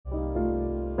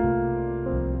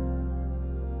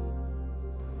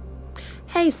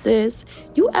Hey sis,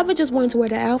 you ever just wanted to wear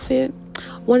that outfit?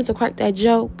 Wanted to crack that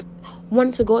joke?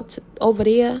 Wanted to go over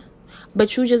there?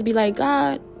 But you just be like,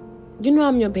 God, you know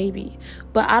I'm your baby,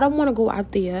 but I don't want to go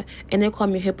out there and they call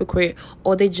me a hypocrite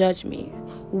or they judge me.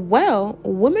 Well,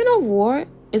 Women of War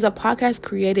is a podcast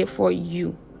created for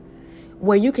you,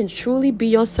 where you can truly be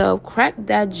yourself, crack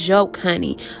that joke,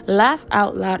 honey, laugh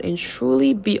out loud, and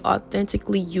truly be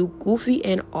authentically you, goofy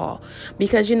and all.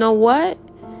 Because you know what?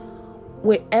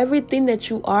 With everything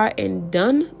that you are and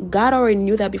done, God already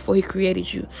knew that before he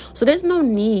created you. So there's no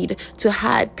need to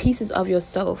hide pieces of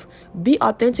yourself. Be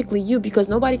authentically you, because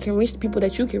nobody can reach the people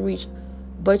that you can reach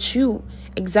but you.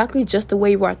 Exactly just the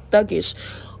way you are, thuggish,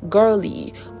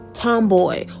 girly,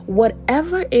 tomboy,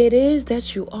 whatever it is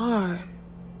that you are,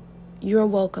 you're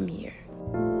welcome here.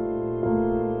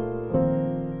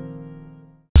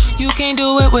 You can't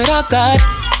do it without God.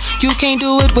 You can't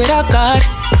do it without God.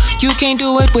 You can't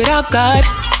do it without God.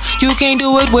 You can't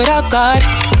do it without God.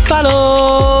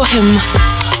 Follow him.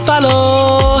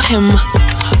 Follow him.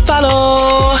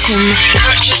 Follow him.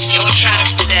 Purchase your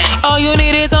tracks today. All you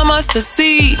need is a mustard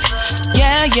seed.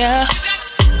 Yeah, yeah.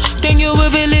 Then you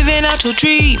will be living out your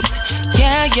dreams.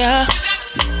 Yeah, yeah.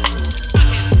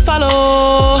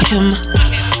 Follow him.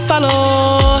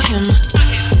 Follow him.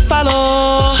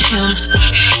 Follow him.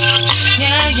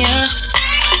 Yeah, yeah.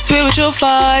 Spiritual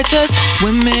fighters,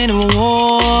 women in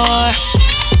war.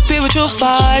 Spiritual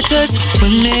fighters,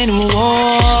 women in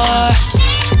war.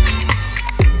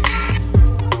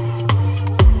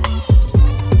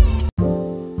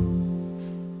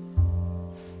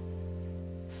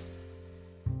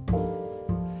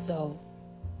 So,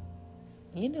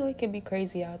 you know it can be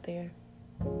crazy out there.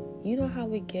 You know how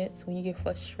it gets when you get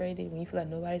frustrated, when you feel like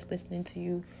nobody's listening to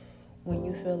you, when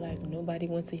you feel like nobody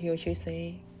wants to hear what you're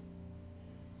saying.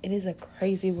 It is a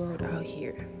crazy world out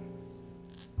here.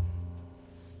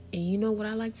 And you know what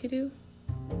I like to do?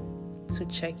 To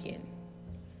check in.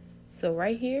 So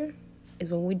right here is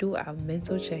when we do our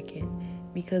mental check-in.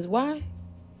 Because why?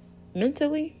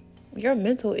 Mentally, your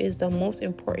mental is the most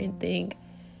important thing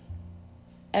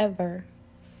ever.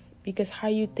 Because how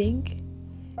you think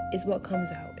is what comes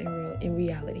out in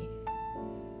reality.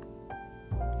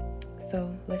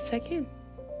 So let's check in.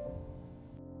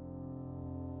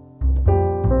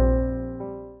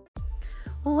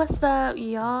 What's up,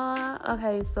 y'all?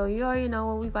 Okay, so you already know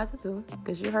what we about to do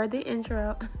because you heard the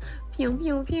intro. Pew,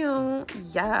 pew, pew.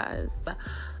 Yes.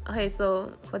 Okay,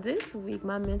 so for this week,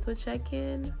 my mental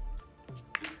check-in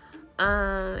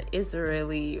is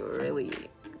really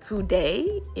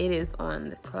today. It is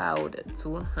on cloud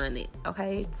 200.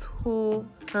 Okay,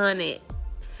 200.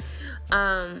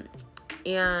 And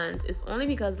it's only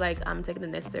because I'm taking the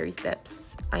necessary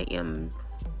steps. I am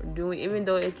doing, even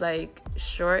though it's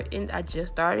short, and I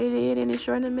just started it and it's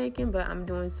short in the making, but I'm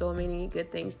doing so many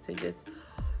good things to just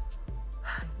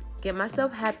get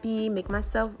myself happy, make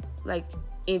myself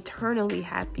internally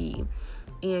happy,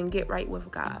 and get right with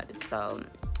God. So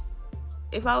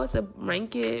if I was to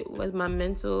rank it with my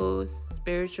mental,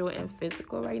 spiritual, and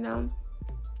physical right now,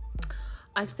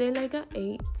 I say an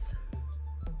 8.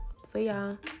 So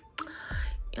yeah.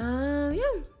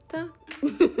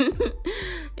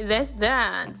 That's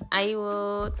that. I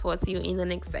will talk to you in the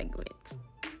next segment.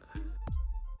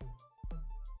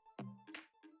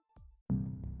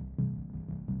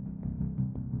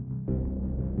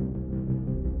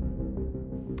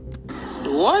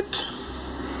 What?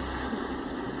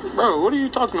 Bro, what are you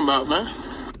talking about, man?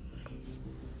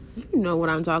 You know what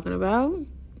I'm talking about.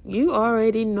 You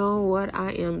already know what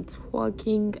I am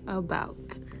talking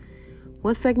about.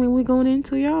 What segment we going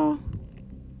into, y'all?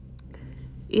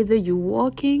 Either you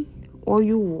walking or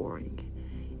you warring.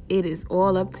 It is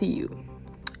all up to you.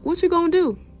 What you gonna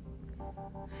do?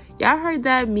 Y'all heard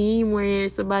that meme where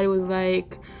somebody was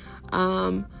like,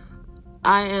 I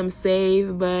am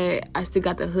saved, but I still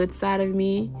got the hood side of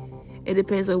me. It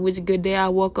depends on which good day I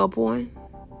woke up on.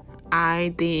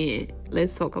 I did.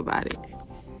 Let's talk about it.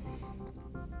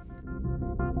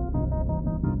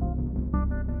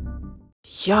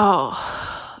 Y'all,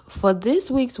 for this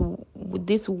month,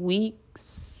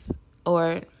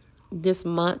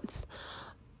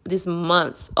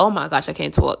 oh my gosh, I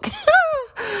can't talk.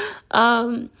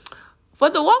 For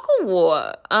the Walk of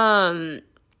War,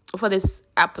 for this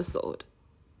episode,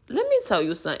 let me tell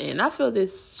you something. I feel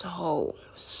this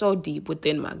so deep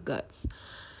within my guts.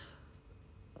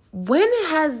 When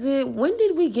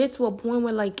did we get to a point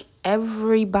where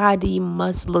everybody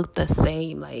must look the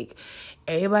same?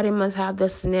 Everybody must have the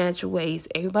snatch waist.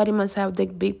 Everybody must have the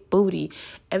big booty.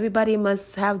 Everybody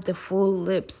must have the full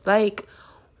lips.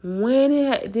 When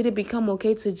did it become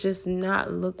okay to just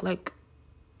not look like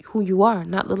who you are,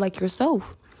 not look like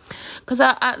yourself. Because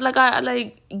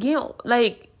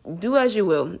do as you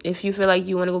will. If you feel like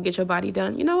you want to go get your body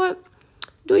done, you know what?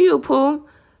 Do you, poo.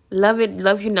 Love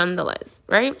you nonetheless,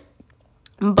 right?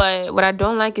 But what I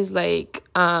don't like is like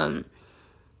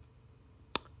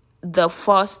the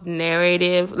false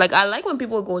narrative. Like, I like when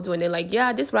people go to and they're like,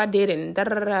 yeah, this is what I did and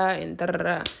da-da-da-da and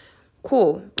da-da-da.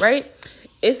 Cool, right?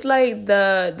 It's like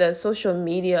the social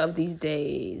media of these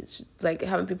days, like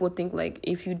having people think like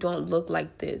if you don't look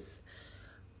like this,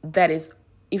 if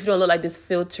you don't look like this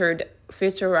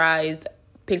filterized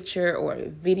picture or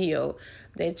video,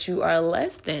 that you are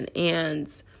less than.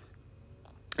 And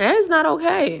that is not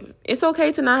okay. It's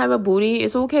okay to not have a booty.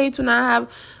 It's okay to not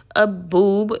have a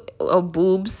boob or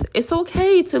boobs. It's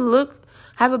okay to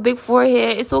have a big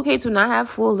forehead. It's okay to not have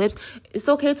full lips. It's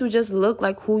okay to just look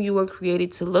like who you were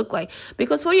created to look like.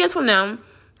 Because 20 years from now,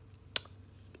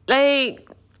 like,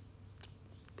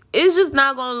 it's just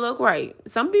not gonna look right.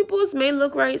 Some people's may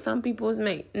look right, some people's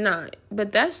may not.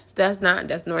 But that's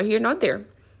nor here nor there.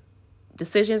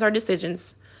 Decisions are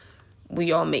decisions.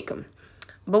 We all make them.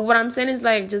 But what I'm saying is,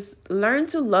 like, just learn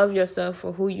to love yourself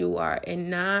for who you are and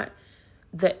not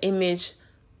the image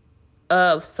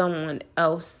of someone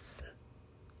else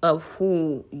of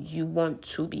who you want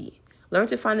to be. Learn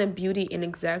to find the beauty in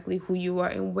exactly who you are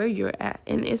and where you're at.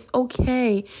 And it's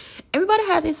okay. Everybody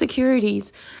has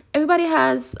insecurities. Everybody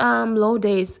has low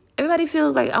days. Everybody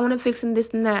feels like I want to fix this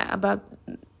and that about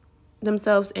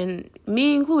themselves, and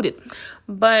me included.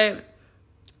 But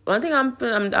one thing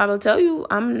I will tell you,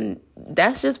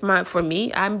 that's just for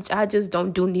me. I just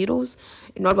don't do needles,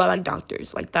 nor do I like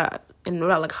doctors like that, and nor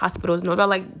do I like hospitals, nor do I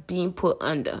like being put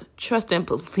under. Trust and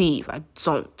believe, I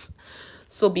don't.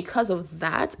 So because of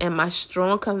that and my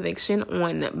strong conviction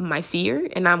on my fear,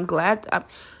 and I'm glad,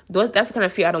 that's the kind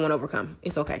of fear I don't want to overcome.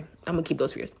 It's okay. I'm going to keep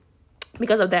those fears.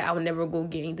 Because of that, I would never go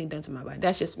get anything done to my body.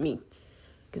 That's just me.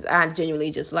 Because I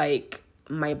genuinely just like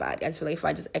my body. I just feel like if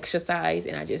I just exercise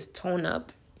and I just tone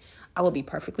up, I will be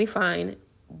perfectly fine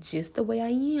just the way I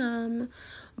am.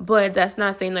 But that's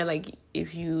not saying that, like,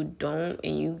 if you don't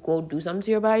and you go do something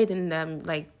to your body, then that,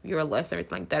 like, you're less or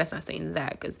anything like that. That's not saying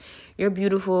that, because you're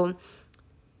beautiful.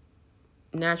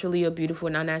 Naturally, you're beautiful.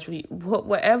 Not naturally.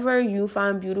 Whatever you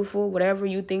find beautiful, whatever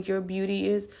you think your beauty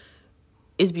is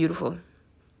beautiful.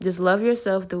 Just love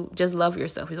yourself. Just love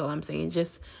yourself is all I'm saying.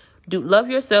 Just love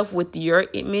yourself with your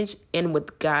image and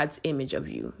with God's image of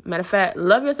you. Matter of fact,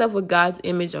 love yourself with God's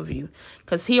image of you,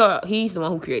 because he's the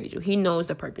one who created you. He knows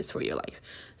the purpose for your life.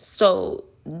 So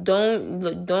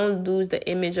don't lose the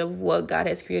image of what God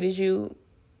has created you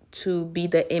to be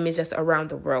the image that's around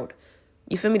the world.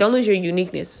 You feel me? Don't lose your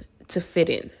uniqueness to fit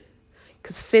in,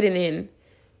 because fitting in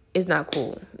is not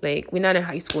cool. Like, we're not in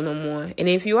high school no more. And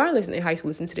if you are listening in high school,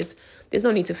 listen to this, there's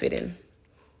no need to fit in.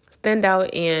 Stand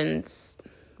out, and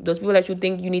those people that you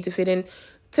think you need to fit in,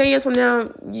 10 years from now,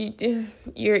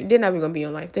 they're never going to be in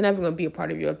your life. They're never going to be a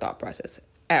part of your thought process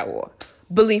at all.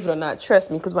 Believe it or not, trust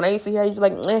me. Because when I used to hear, I used to be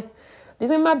like,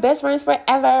 these are my best friends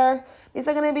forever. These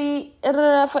are going to be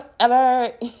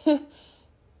forever.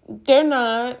 They're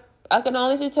not. I can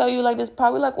honestly tell you, like, there's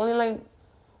probably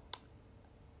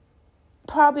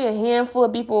probably a handful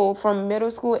of people from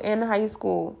middle school and high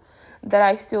school that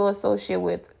I still associate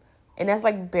with. And that's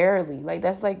like barely, like,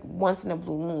 that's like once in a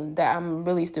blue moon that I'm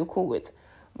really still cool with.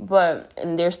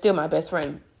 And they're still my best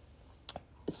friend.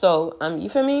 So, you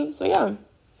feel me? So yeah,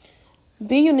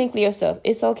 be uniquely yourself.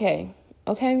 It's okay.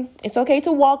 Okay. It's okay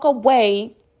to walk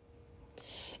away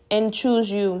and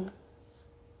choose you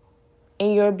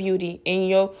and your beauty and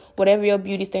your, whatever your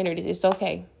beauty standard is. It's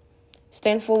okay.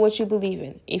 Stand for what you believe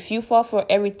in. If you fall for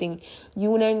everything,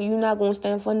 you're not going to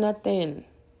stand for nothing.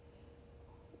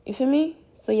 You feel me?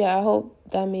 So yeah, I hope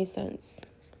that made sense.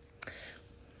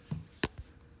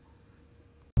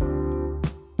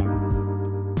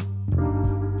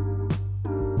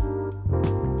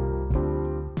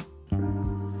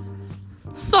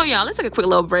 So y'all, let's take a quick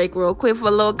little break real quick for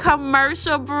a little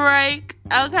commercial break.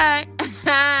 Okay?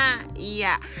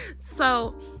 Yeah.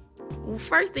 So,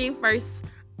 first thing first,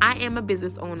 I am a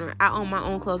business owner. I own my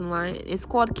own clothing line. It's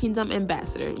called Kingdom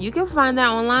Ambassador. You can find that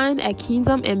online at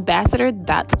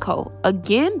kingdomambassador.co.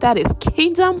 Again, that is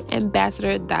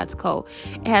kingdomambassador.co.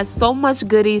 It has so much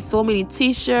goodies, so many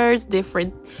t-shirts,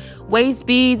 different waist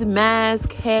beads,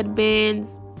 masks,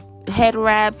 headbands, head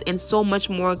wraps, and so much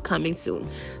more coming soon.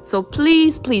 So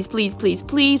please, please, please, please,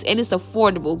 please, and it's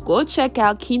affordable, go check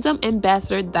out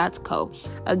kingdomambassador.co.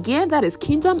 Again, that is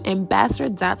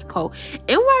kingdomambassador.co.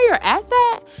 And while you're at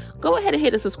that, go ahead and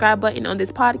hit the subscribe button on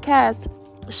this podcast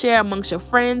share amongst your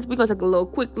friends. We're going to take a little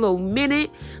quick little minute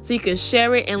so you can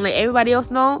share it and let everybody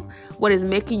else know what is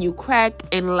making you crack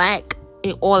and lack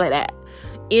and all of that.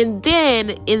 And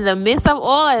then in the midst of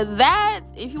all of that,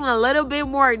 if you want a little bit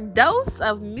more dose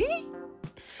of me,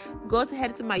 go to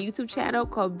head to my YouTube channel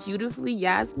called Beautifully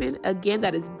Yasmin. Again,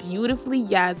 that is Beautifully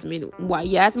Yasmin.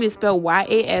 Yasmin is spelled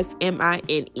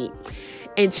Yasmine.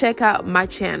 And check out my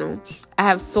channel. I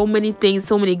have so many things,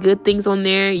 so many good things on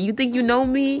there. You think you know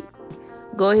me?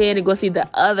 Go ahead and go see the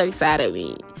other side of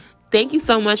me. Thank you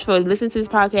so much for listening to this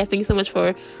podcast. Thank you so much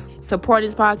for supporting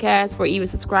this podcast, for even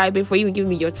subscribing, for even giving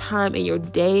me your time and your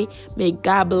day. May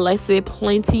God bless it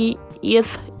plenty,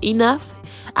 if enough.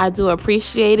 I do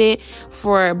appreciate it,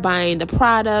 for buying the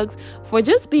products, for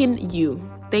just being you.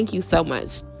 Thank you so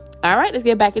much. All right, let's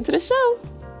get back into the show.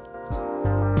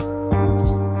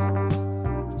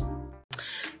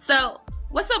 So,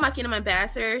 what's up, my Kingdom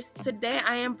Ambassadors? Today,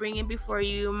 I am bringing before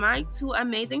you my two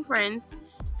amazing friends,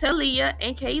 Talia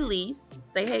and Kaylise.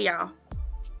 Say hey, y'all.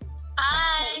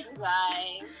 Hi.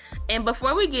 Bye. And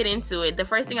before we get into it, the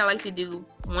first thing I like to do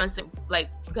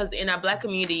because in our Black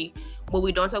community, what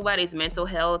we don't talk about is mental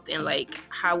health and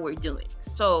how we're doing.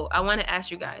 So I want to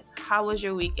ask you guys, how was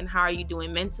your week and how are you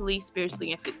doing mentally,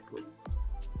 spiritually, and physically?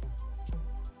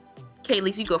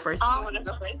 Kaylise, you go first. I want to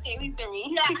go first. Kaylise or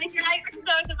me? Yeah, I can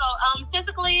go.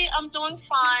 Physically, I'm doing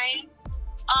fine.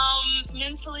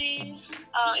 Mentally,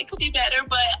 it could be better,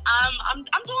 but I'm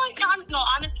doing. No,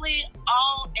 honestly,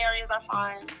 all areas are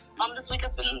fine. This week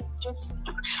has been just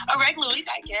a regular week,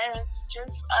 I guess.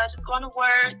 Just going to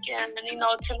work and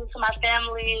tending to my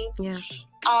family. Yeah.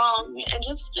 And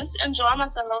just enjoy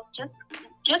myself. Just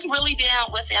really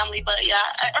down with family. But yeah,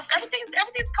 everything's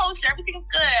kosher. Everything's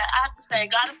good. I have to say,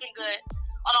 God has been good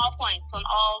on all points. On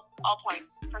all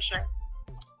points for sure.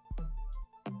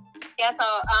 Yeah, so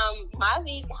my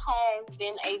week has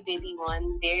been a busy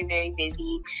one, very, very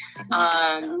busy,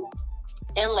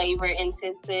 and labor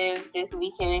intensive. This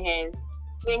weekend has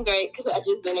been great because I've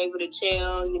just been able to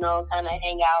chill, kind of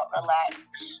hang out, relax.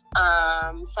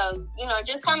 So,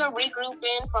 just kind of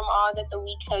regrouping from all that the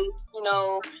week has,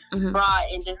 brought,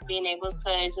 and just being able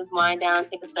to just wind down,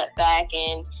 take a step back,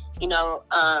 and,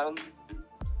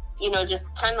 just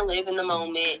kind of live in the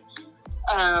moment.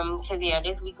 Because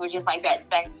this week was just back to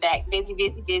back, busy,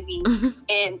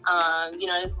 and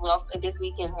this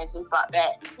weekend has just brought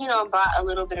a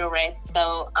little bit of rest.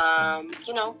 So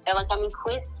feel like I'm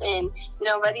equipped and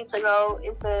ready to go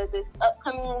into this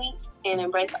upcoming week and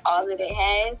embrace all that it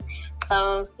has.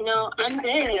 So I'm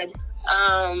good.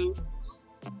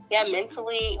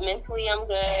 Mentally I'm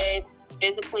good.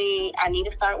 Physically, I need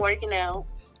to start working out.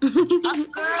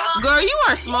 Girl, you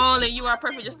are small and you are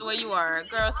perfect just the way you are.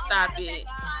 Girl, stop it.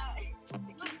 That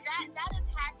is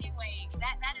happy weight.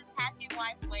 That is happy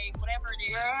wife weight, whatever it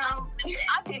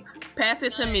is. Pass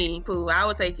it to me, Pooh. I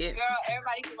will take it. Girl,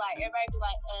 everybody be like,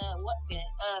 what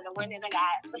the one that I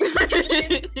got.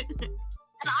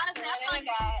 And honestly, I feel like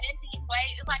Minty's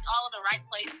weight is all in the right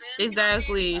places.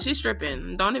 Exactly. She's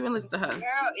stripping. Don't even listen to her.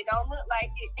 Girl, it don't look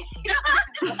like it.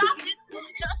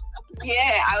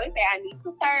 Yeah, I would say I need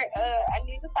to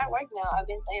start working out. I've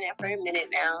been saying that for a minute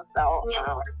now. So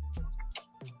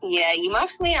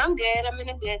emotionally I'm good. I'm in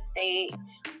a good state.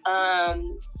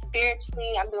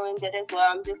 Spiritually I'm doing good as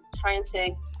well. I'm just trying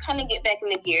to kind of get back in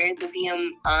the gears of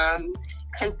being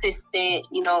consistent,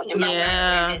 in my work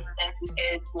and stuff,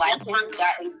 because life has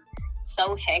gotten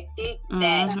so hectic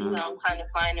that I'm kind of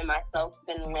finding myself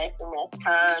spending less and less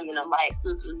time, and I'm like,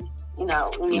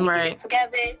 we need to get it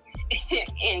together,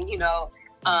 and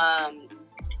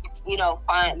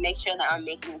make sure that I'm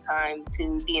making time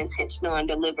to be intentional and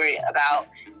deliberate about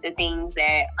the things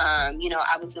that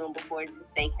I was doing before to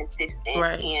stay consistent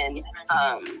and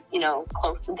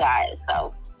close to God.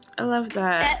 So I love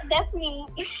that. That's me.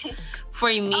 For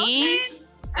me,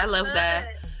 I love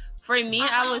that. For me,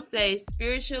 Uh-huh. I would say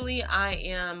spiritually, I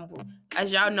am,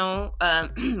 as y'all know,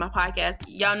 my podcast,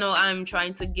 y'all know I'm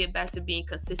trying to get back to being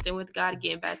consistent with God,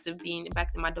 getting back to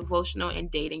my devotional and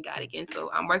dating God again.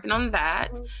 So I'm working on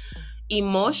that.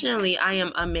 Emotionally, I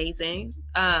am amazing.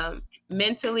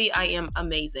 Mentally, I am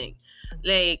amazing.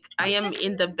 I am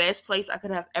in the best place I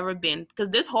could have ever been, because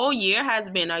this whole year has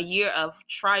been a year of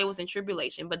trials and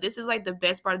tribulation, but this is the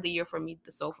best part of the year for me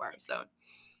so far. So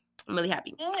I'm really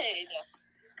happy.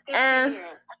 Good.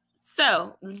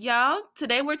 So, y'all,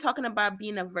 today we're talking about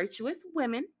being a virtuous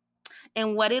woman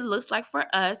and what it looks like for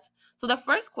us. So the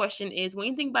first question is, when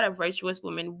you think about a virtuous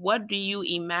woman, what do you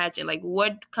imagine?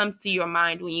 What comes to your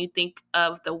mind when you think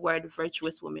of the word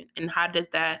virtuous woman? And how does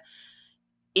that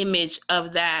image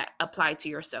of that apply to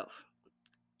yourself?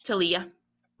 Talia?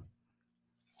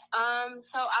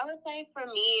 So I would say for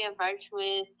me, a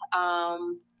virtuous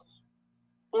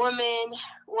woman.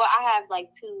 Well, I have like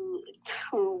two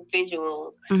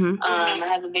visuals. I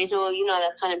have a visual,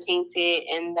 that's kind of painted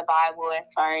in the Bible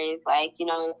as far as like,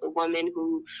 it's a woman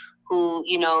who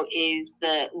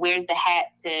wears the hat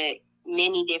to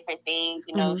many different things.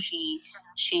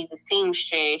 She's a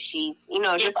seamstress. She's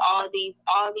just all these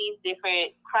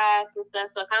different crafts and stuff.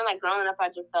 So kind of like growing up, I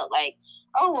just felt like,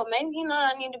 oh well, maybe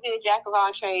I need to be a jack of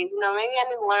all trades. Maybe I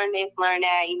need to learn this, learn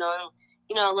that.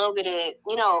 A little bit of,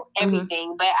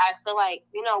 everything. But I feel like,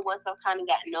 once I've kind of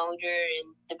gotten older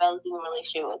and developing a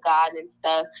relationship with God and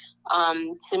stuff,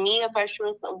 to me, a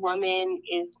virtuous woman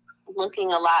is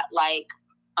looking a lot like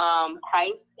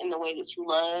Christ in the way that you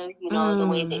love, the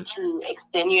way that you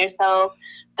extend yourself,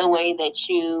 the way that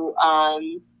you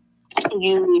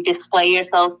display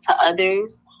yourself to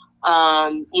others,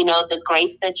 the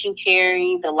grace that you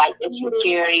carry, the light that you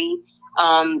carry,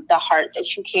 the heart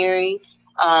that you carry.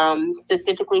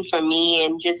 Specifically for me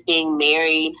and just being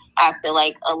married, I feel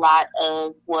like a lot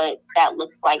of what that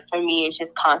looks like for me is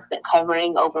just constant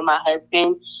covering over my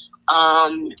husband.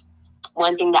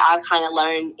 One thing that I've kind of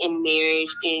learned in marriage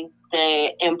is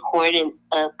the importance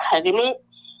of covenant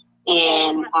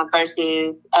and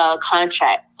versus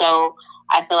contract. So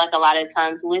I feel like a lot of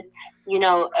times with,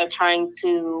 trying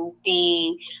to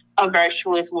be a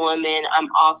virtuous woman, I'm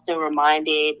often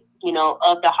reminded,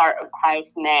 of the heart of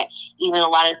Christ, and that even a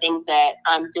lot of things that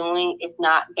I'm doing is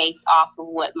not based off of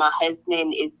what my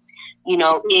husband is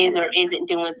or isn't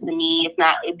doing to me. It's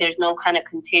not, there's no kind of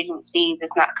contingencies.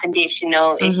 It's not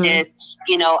conditional. It's just,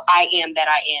 I am that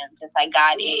I am, just like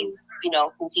God is,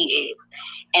 who he is.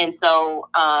 And so,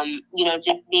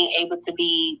 just being able to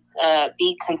be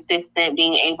consistent,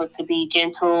 being able to be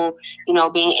gentle,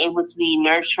 being able to be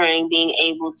nurturing, being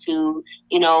able to,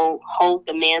 hold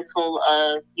the mantle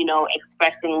of,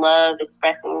 expressing love,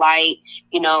 expressing light,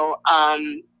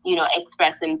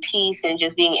 expressing peace, and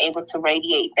just being able to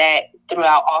radiate that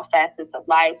throughout all facets of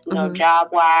life, job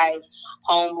wise,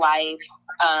 home life,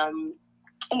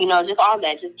 just all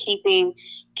that, just keeping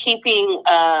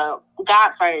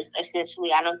God first,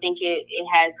 essentially. I don't think it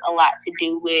has a lot to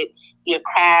do with your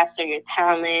crafts or your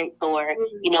talents or,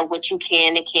 what you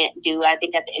can and can't do. I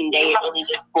think at the end of the day, it really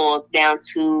just boils down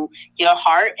to your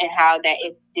heart and how that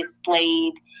is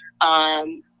displayed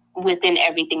within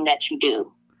everything that you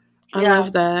do. I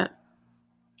love that.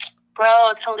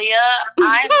 Bro, Talia,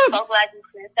 I'm so glad you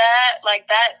said that. Like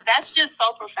that's just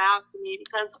so profound to me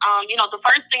because, the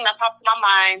first thing that pops in my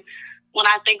mind when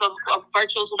I think of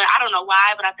virtuous women, I don't know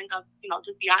why, but I think of,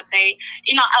 just Beyonce.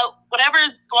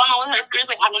 Whatever's going on with her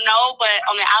spiritually, I don't know, but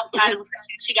on the outside,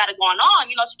 she got it going on.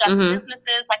 She got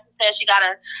businesses, like you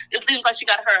said, it seems like she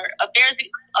got her affairs in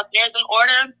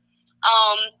order.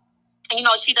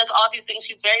 She does all these things.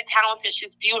 She's very talented.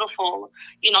 She's beautiful.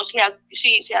 She has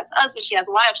husband. She has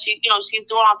a wife. She's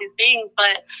doing all these things.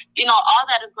 But all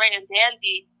that is great and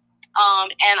dandy.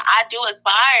 And I do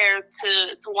aspire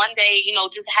to one day,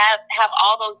 just have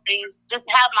all those things. Just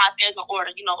have my affairs in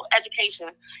order. Education.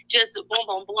 Just boom,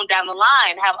 boom, boom down the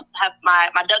line. Have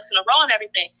my ducks in a row and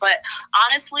everything. But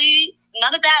honestly,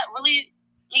 none of that really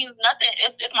means nothing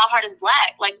if my heart is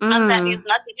black. Like none of that means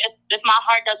nothing if my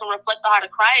heart doesn't reflect the heart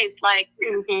of Christ. Like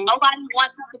nobody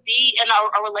wants to be in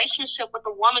a relationship with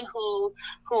a woman who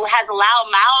has a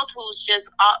loud mouth, who's just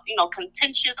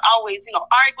contentious, always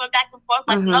arguing back and forth.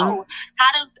 Like no,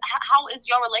 how is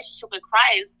your relationship with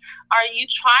Christ? Are you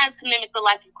trying to mimic the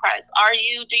life of Christ?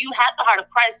 Do you have the heart of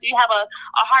Christ? Do you have a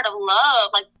heart of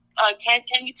love? Like can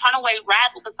you turn away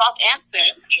wrath with a soft answer?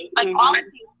 Like all of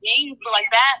these things,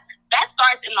 like that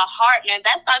starts in the heart, man.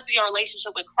 That starts with your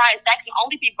relationship with Christ. That can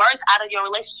only be birthed out of your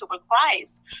relationship with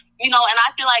Christ. And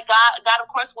I feel like God of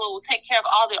course will take care of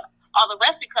all the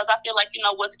rest, because I feel like,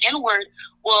 what's inward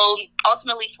will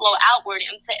ultimately flow outward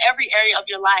into every area of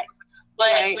your life.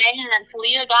 But man,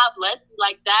 Talia, God bless you.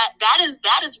 Like that is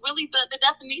really the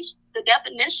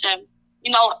definition.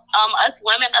 Us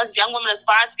women, us young women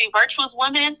aspiring to be virtuous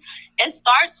women, it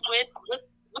starts with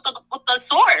the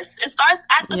source. It starts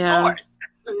at the source.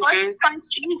 The source is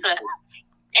Christ Jesus.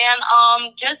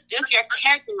 And just your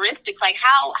characteristics, like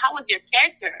how is your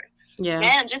character? Yeah.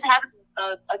 Man, just having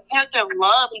a character of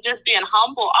love and just being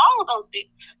humble, all of those things.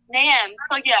 Man,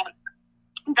 so yeah.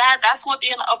 That's what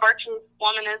being a virtuous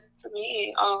woman is to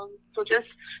me. So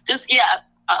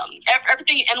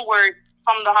everything inward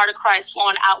from the heart of Christ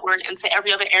flowing outward into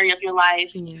every other area of your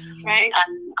life, right?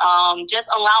 And just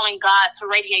allowing God to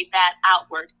radiate that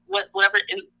outward, whatever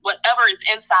is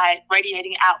inside,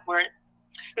 radiating outward.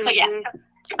 So yeah.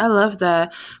 I love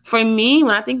that. For me,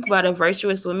 when I think about a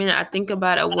virtuous woman, I think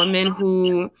about a woman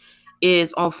who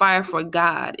is on fire for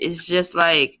God. It's just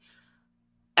like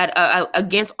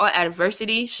against all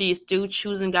adversity, she is still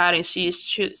choosing God, and she is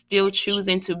still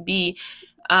choosing to be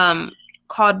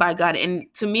called by God.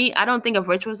 And to me, I don't think a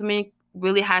virtuous woman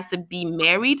really has to be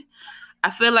married. I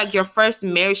feel like your first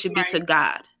marriage should be to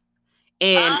God.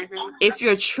 And if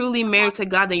you're truly married to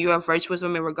God, then you're a virtuous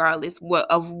woman, regardless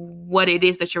of what it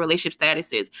is that your relationship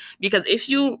status is. Because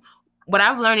what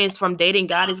I've learned is from dating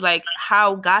God is like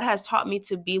how God has taught me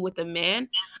to be with a man.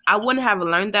 I wouldn't have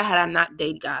learned that had I not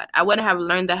dated God. I wouldn't have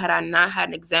learned that had I not had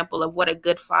an example of what a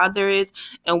good father is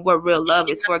and what real love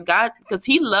is for God, because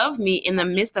he loved me in the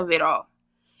midst of it all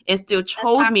and still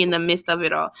chose me in the midst of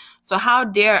it all. So how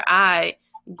dare I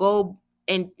go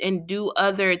and do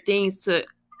other things to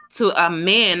a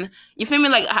man? You feel me?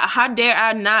 Like, how dare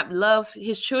I not love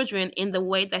his children in the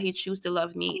way that he chooses to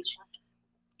love me?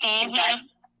 Mm-hmm.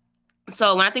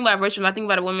 So when I think about virtue, I think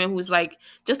about a woman who's like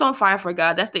just on fire for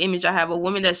God. That's the image I have. A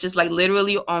woman that's just like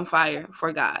literally on fire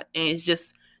for God, and it's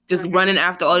just running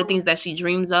after all the things that she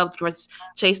dreams of,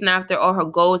 chasing after all her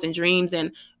goals and dreams,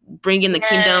 and bringing the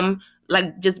kingdom,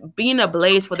 like just being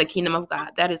ablaze for the kingdom of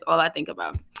God. That is all I think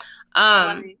about.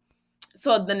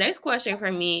 So the next question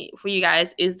for you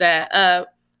guys is that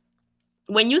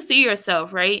when you see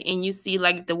yourself, right, and you see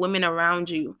like the women around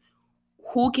you,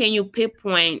 who can you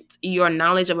pinpoint your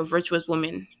knowledge of a virtuous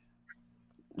woman?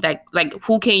 Like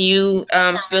who can you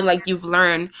feel like you've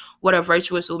learned what a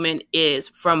virtuous woman is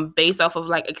from, based off of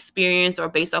like experience, or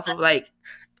based off of like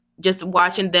just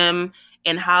watching them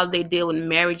and how they deal in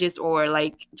marriages, or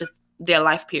like just their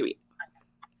life period?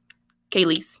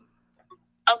 Kaylee's.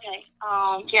 Okay.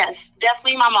 Yes,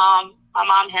 definitely my mom. My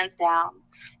mom, hands down.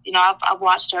 You know, I've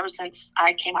watched her ever since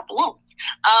I came out the womb.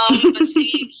 But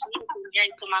she has been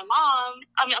married to my mom.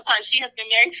 She has been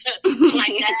married to my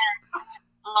dad.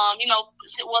 You know,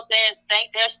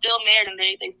 they're still married, and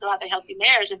they still have a healthy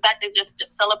marriage. In fact, they just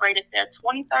celebrated their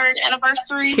 23rd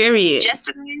anniversary. Period.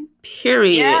 Yesterday.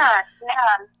 Period. Yeah.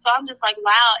 So I'm just like,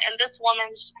 wow. And this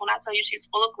woman, when I tell you, she's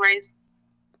full of grace.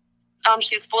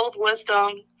 She's full of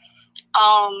wisdom.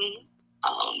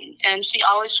 And she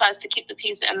always tries to keep the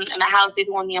peace in the house,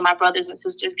 even when me and my brothers and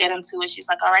sisters get into it. She's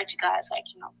like, all right, you guys, like,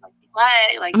 you know, like, be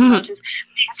quiet. Like, you know,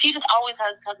 she just always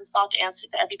has a soft answer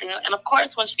to everything. And of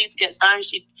course, when she needs to get started,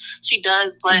 she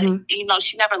does, but, you know,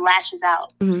 she never lashes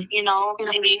out, you know.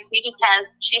 I mean,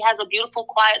 she has a beautiful,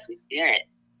 quiet, sweet spirit.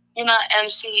 You know, and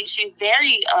she's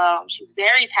very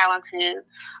talented.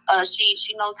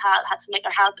 She knows how to make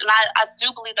her house, and I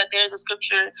do believe that there's a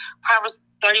scripture, Proverbs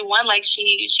 31. Like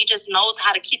she just knows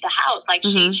how to keep the house. Like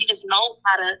she just knows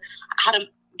how to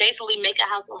basically make a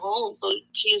house a home. So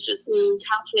she's just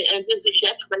talented and just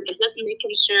decorating, and just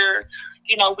making sure,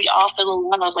 you know, we all feel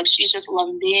love. Like she's just a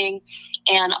loving being,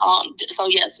 and so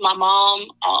yes, my mom.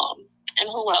 And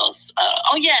who else?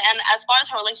 And as far as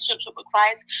her relationship with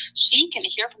Christ, she can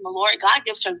hear from the Lord. God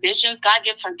gives her visions. God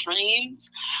gives her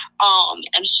dreams.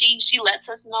 And she lets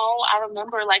us know. I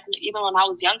remember, like, even when I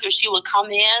was younger, she would come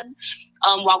in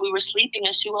while we were sleeping,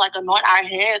 and she would, like, anoint our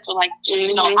heads. So, like,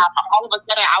 you know, all of a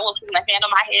sudden, I would put my hand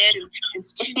on my head, and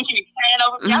she'd be praying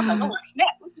over me. I was like, oh,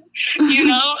 snap. You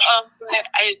know, but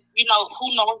you know,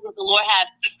 who knows what the Lord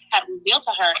had revealed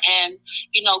to her. And,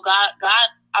 you know, God,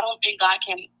 I don't think God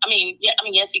can.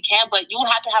 Yes, He can, but you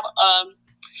have to have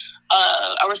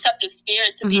a receptive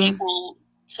spirit to be able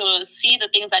to see the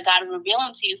things that God is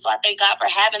revealing to you. So I thank God for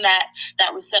having that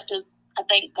receptive. I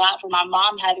thank God for my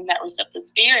mom having that receptive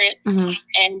spirit and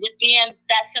just being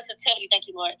that sensitivity. Thank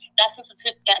you, Lord. That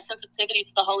sensitivity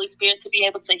to the Holy Spirit, to be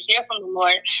able to hear from the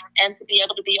Lord and to be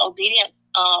able to be obedient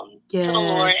to the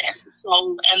Lord.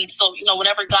 And so, you know,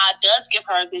 whenever God does give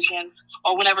her a vision,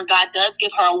 or whenever God does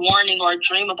give her a warning or a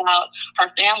dream about her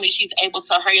family, she's able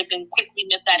to hurry up and quickly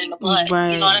nip that in the bud.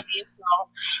 Right. You know what I mean?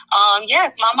 So,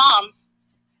 yes, my mom.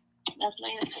 That's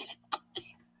nice.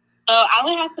 So I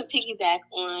would have to piggyback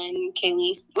on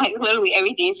Kaylee's, like literally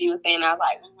everything she was saying. I was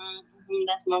like,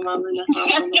 that's my mom, that's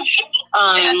my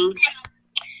mom.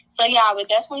 So yeah, I would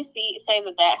definitely say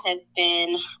that has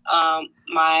been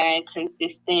my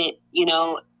consistent, you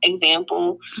know,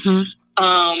 example.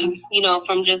 You know,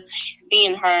 from just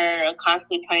seeing her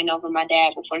constantly praying over my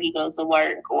dad before he goes to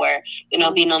work, or, you know,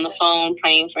 being on the phone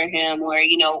praying for him, or,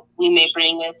 you know, we may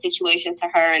bring a situation to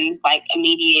her and it's like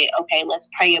immediate, okay, let's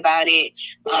pray about it.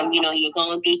 You know, you're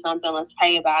going through something, let's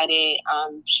pray about it.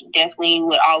 She definitely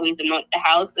would always anoint the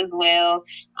house as well.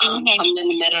 Coming in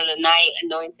the middle of the night,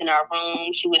 anointing our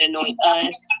room. She would anoint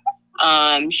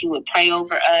us. She would pray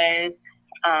over us.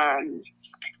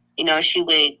 she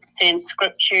would send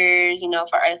scriptures,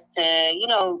 for us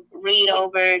to, read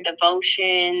over,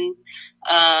 devotions.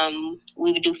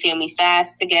 We would do family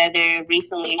fast together.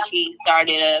 Recently, she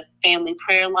started a family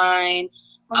prayer line,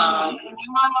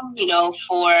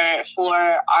 for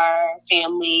our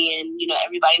family, and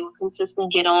everybody would consistently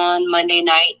get on Monday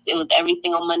nights. It was every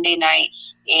single Monday night,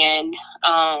 and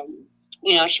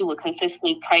she would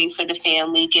consistently pray for the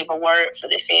family, give a word for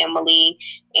the family,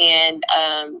 and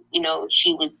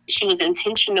she was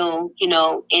intentional,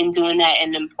 in doing that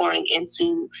and pouring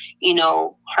into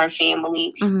her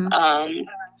family.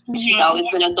 She's always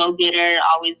been a go-getter,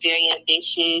 always very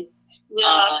ambitious.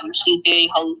 She's very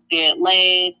Holy Spirit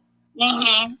led.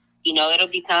 It'll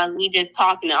be times we just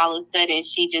talking, and all of a sudden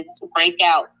she just break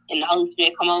out, and the Holy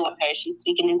Spirit come over her. She's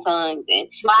speaking in tongues, and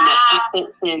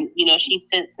she's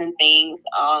sensing things.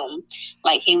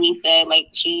 Like Haley said, like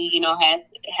she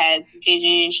has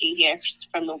vision. She hears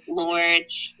from the Lord,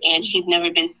 and she's never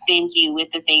been stingy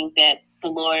with the things that the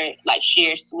Lord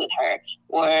shares with her,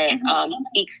 or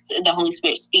the Holy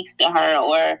Spirit speaks to her,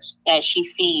 or that she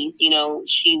sees.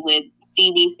 She would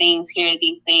see these things, hear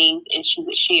these things, and she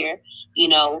would share.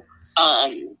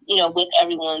 With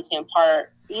everyone to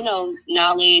impart,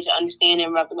 knowledge,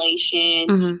 understanding,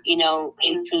 revelation,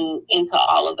 into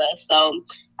all of us. So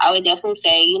I would definitely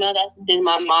say, that's been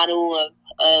my motto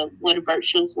of what a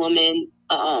virtuous woman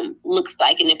looks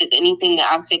like. And if it's anything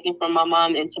that I've taken from my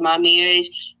mom into my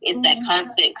marriage, it's that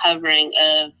constant covering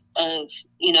of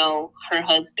her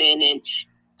husband, and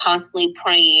constantly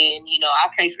praying. I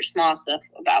pray for small stuff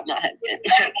about my husband.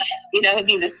 It'd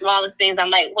be the smallest things. I'm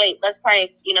like, wait, let's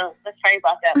pray. Let's pray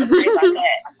about that. Let's pray about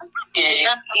that. And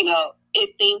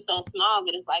it seems so small,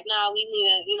 but it's like, no, we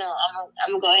need to.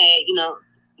 I'm gonna go ahead.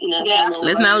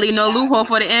 Let's not leave no loophole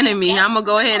for the enemy. I'm gonna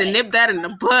go ahead and nip that in the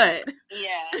bud.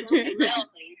 Yeah,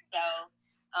 exactly. So,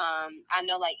 I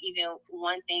know, even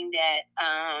one thing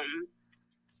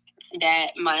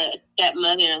that my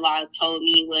stepmother-in-law told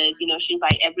me was, she's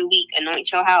like, every week,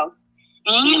 anoint your house.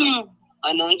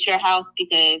 Anoint your house,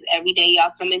 because every day y'all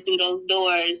coming through those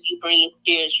doors, you bring in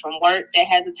spirits from work that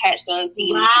has attached onto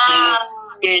you. Wow.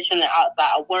 Spirits from the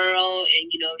outside world.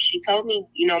 And, she told me,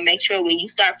 make sure when you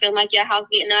start feeling like your house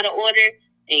getting out of order,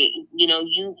 and,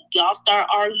 y'all start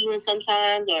arguing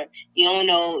sometimes, or you don't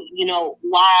know,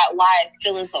 why it's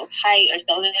feeling so tight or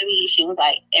so heavy. She was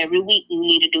like, every week you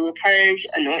need to do a purge,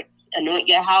 anoint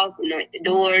your house, anoint the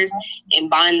doors, and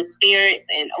bind the spirits,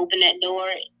 and open that door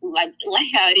like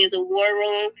how it is a war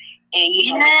room, and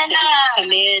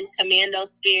command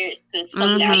those spirits to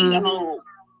flee out of your home,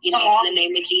 in the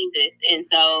name of Jesus. And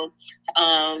so,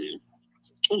 and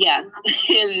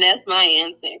that's my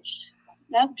answer.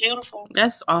 That's beautiful.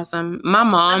 That's awesome. My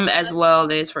mom as well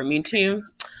is for me too.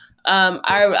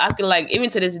 I can even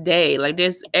to this day,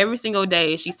 this every single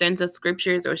day she sends us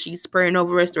scriptures, or she's praying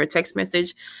over us through a text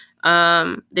message.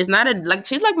 There's not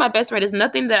she's like my best friend. There's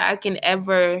nothing that I can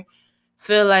ever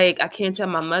feel like I can't tell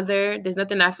my mother. There's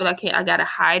nothing I feel like I gotta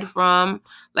hide from.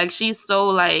 She's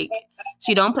so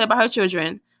she don't play about her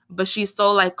children, but she's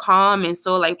so calm and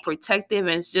so protective,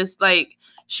 and it's just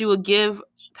she would give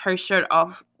her shirt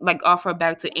off her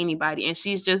back to anybody, and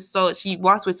she's just she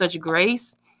walks with such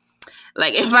grace.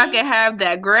 If I could have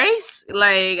that grace,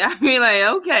 I'd be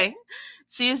okay.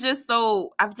 She's just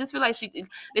so, I just feel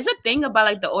there's a thing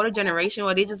about the older generation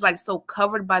where they just so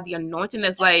covered by the anointing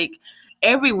that's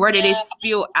every word that they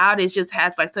spill out, it just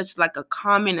has such a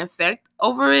calming effect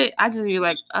over it. I just be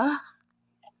ma,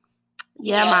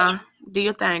 do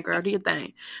your thing, girl, do your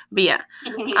thing. But yeah,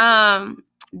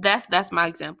 that's my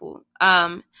example.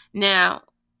 Now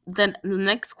the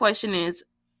next question is,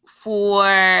 for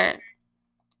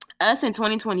us in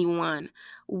 2021,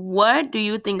 what do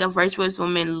you think a virtuous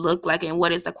woman look like, and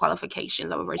what is the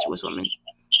qualifications of a virtuous woman?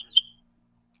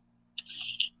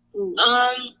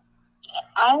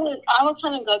 I would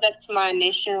kind of go back to my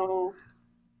initial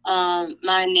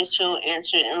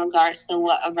answer in regards to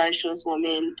what a virtuous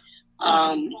woman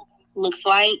looks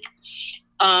like.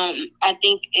 I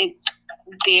think it's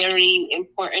very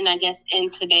important, I guess, in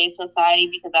today's society,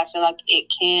 because I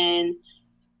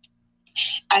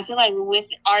feel with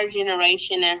our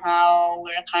generation and how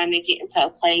we're kind of getting to a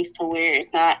place to where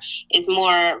it's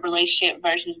more relationship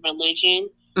versus religion.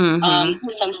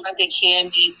 Sometimes it can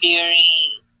be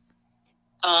very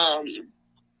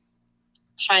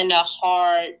kind of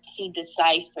hard to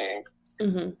decipher.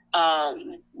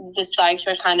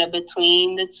 Decipher kind of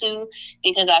between the two,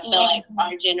 because I feel like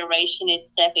our generation is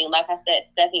stepping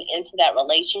into that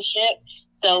relationship.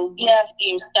 So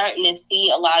you're starting to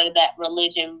see a lot of that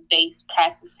religion-based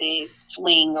practices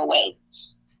fleeing away.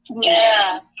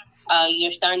 Yeah.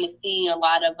 You're starting to see a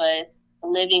lot of us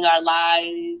living our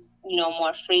lives,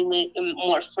 more freely.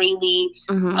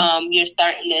 Mm-hmm. You're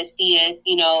starting to see us,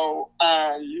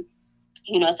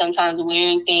 sometimes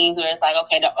wearing things where it's like,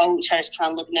 okay, the old church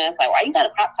kind of looking at us like, why you got a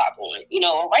crop top on?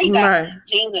 Or why you got Right.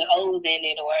 jeans with holes in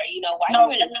it? Or, why you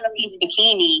wearing a two-piece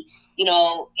bikini?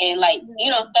 And like,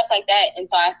 stuff like that. And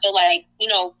so I feel like,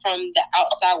 from the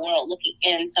outside world looking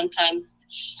in, sometimes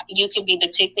you can be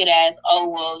depicted as, oh,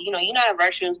 well, you're not a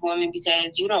virtuous woman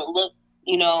because you don't look,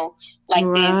 like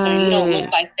this, or you don't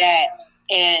look like that.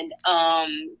 And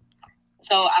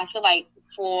so I feel like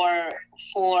for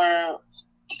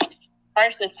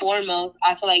first and foremost,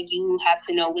 I feel like you have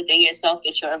to know within yourself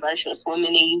that you're a virtuous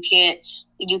woman, and you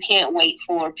can't wait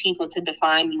for people to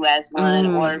define you as one,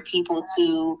 or people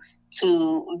to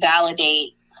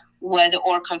validate whether,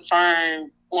 or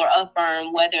confirm or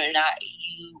affirm whether or not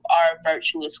you are a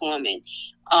virtuous woman.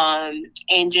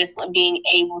 And just being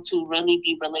able to really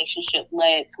be relationship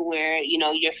led to where,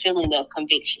 you're feeling those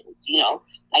convictions,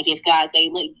 like if God say,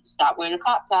 look, stop wearing a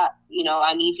crop top,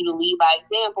 I need you to lead by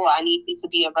example. I need you to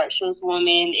be a virtuous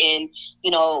woman. And,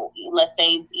 let's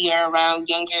say you're around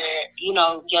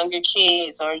younger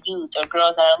kids or youth or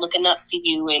girls that are looking up to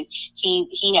you, and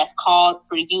he has called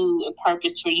for you and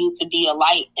purpose for you to be a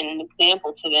light and an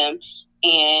example to them.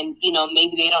 And,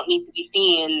 maybe they don't need to be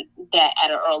seeing that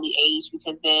at an early age,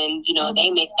 because then,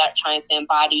 they may start trying to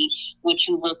embody what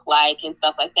you look like and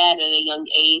stuff like that at a young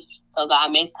age. So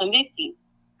God may convict you,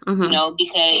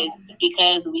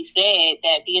 because we said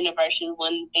that being a virtuous,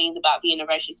 one of the things about being a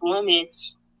virtuous woman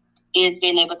is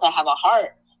being able to have a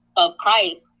heart of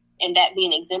Christ, and that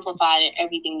being exemplified in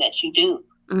everything that you do.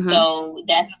 So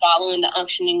that's following the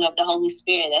unctioning of the Holy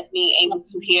Spirit. That's being able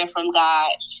to hear from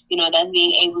God. That's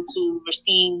being able to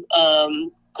receive,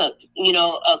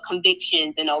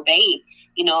 convictions and obey,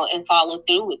 and follow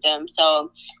through with them.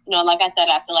 So, like I said,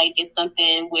 I feel like it's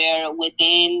something where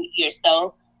within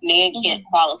yourself, man can't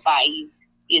qualify you.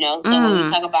 So when we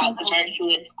talk about the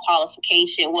virtuous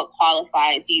qualification, what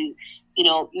qualifies you?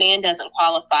 Man doesn't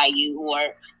qualify you,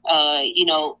 or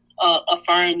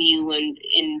affirm you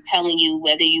and telling you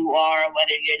whether you are or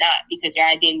whether you're not, because your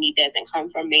identity doesn't come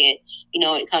from man.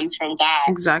 It comes from God.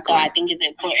 Exactly. So I think it's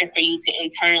important for you to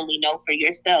internally know for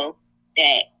yourself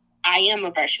that I am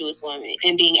a virtuous woman,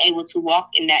 and being able to walk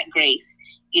in that grace,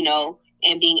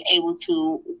 and being able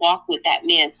to walk with that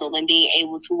mantle, and being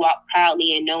able to walk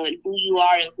proudly and knowing who you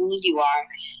are and whose you are,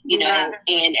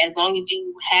 and as long as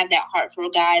you have that heart for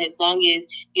God, as long as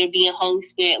you're being Holy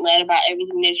Spirit led about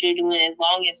everything that you're doing, as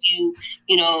long as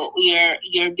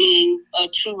you're being a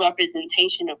true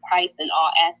representation of Christ in all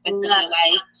aspects of your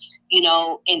life,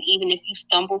 and even if you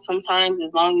stumble sometimes,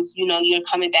 as long as, you're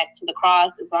coming back to the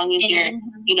cross, as long as you're,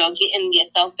 getting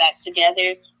yourself back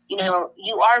together, you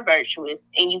are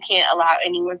virtuous, and you can't allow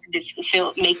anyone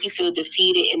to make you feel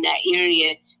defeated in that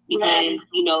area, because,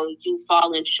 you've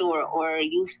fallen short, or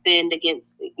you've sinned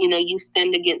against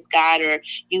God, or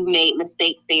you've made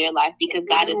mistakes in your life, because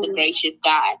God is a gracious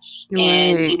God.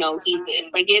 And, he's a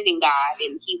forgiving God,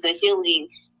 and he's a healing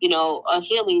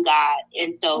God.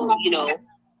 And so,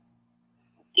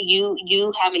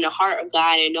 you having the heart of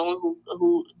God and knowing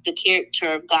who the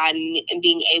character of God, and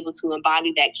being able to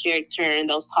embody that character and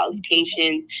those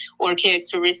qualifications or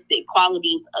characteristic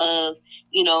qualities of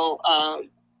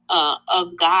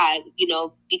of God,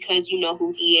 because you know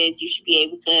who he is, you should be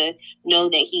able to know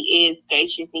that he is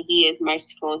gracious, and he is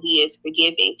merciful, and he is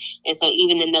forgiving. And so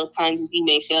even in those times you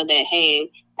may feel that, hey,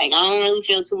 like, I don't really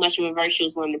feel too much of a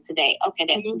virtuous woman today. Okay,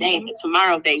 that's today, but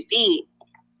tomorrow, baby,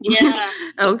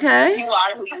 okay, you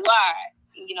are who you are,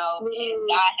 and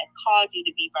God has called you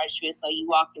to be virtuous, so you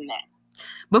walk in that.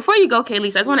 Before you go, Kaylee, I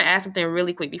just want to ask something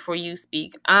really quick before you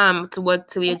speak. To what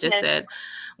Talia just said.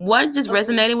 What just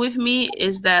resonated with me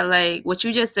is that, like, what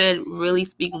you just said really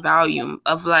speak volume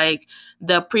of, like,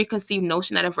 the preconceived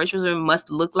notion that a virtuous woman must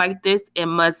look like this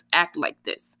and must act like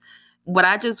this. What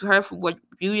I just heard from what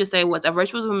you just said was, a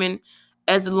virtuous woman,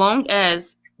 as long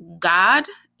as God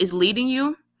is leading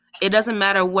you, it doesn't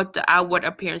matter what the outward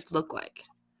appearance look like.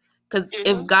 Because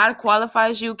if God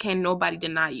qualifies you, can nobody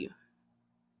deny you.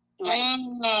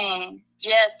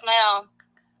 Yes, ma'am.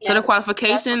 So the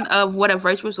qualification of what a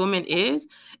virtuous woman is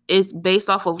based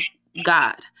off of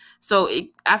God. So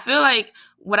I feel like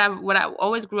what I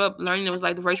always grew up learning, it was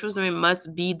like the virtuous woman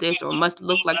must be this, or must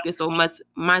look like this, or must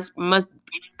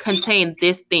contain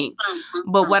this thing.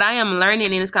 But what I am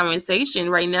learning in this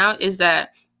conversation right now is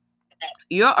that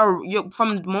you're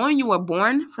from the moment you were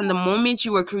born, from the moment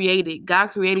you were created, God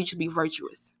created you to be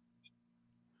virtuous.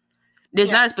 There's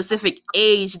not a specific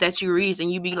age that you reach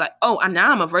and you be like, oh,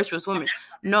 now I'm a virtuous woman.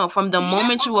 No, from the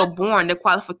moment you were born, the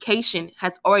qualification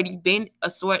has already been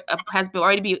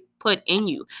already be put in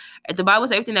you. The Bible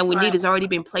says everything that we need has already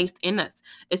been placed in us.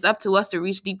 It's up to us to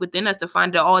reach deep within us to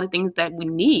find out all the things that we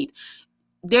need.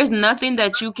 There's nothing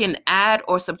that you can add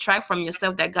or subtract from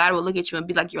yourself that God will look at you and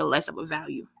be like, you're less of a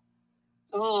value.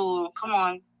 Oh, come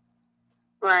on.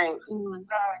 Right.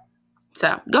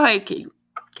 So go ahead,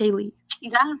 Kaylee.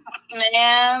 Yeah,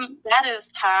 man, that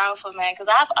is powerful, man.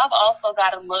 Because I've also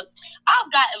gotten looks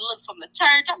from the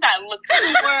church. I've gotten looks from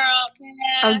the world,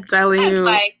 man. I'm telling you.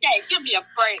 Like, hey, give me a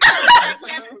break.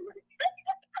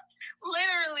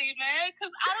 Literally, man.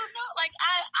 Because I don't know. Like,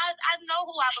 I know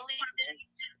who I believe in,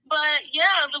 but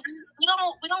yeah, we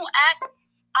don't act.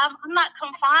 I'm not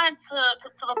confined to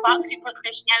the box you put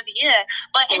Christianity in,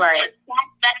 but it's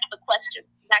back to the question.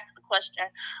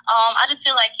 I just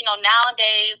feel like,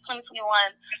 nowadays, 2021,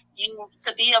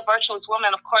 to be a virtuous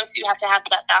woman, of course, you have to have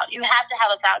you have to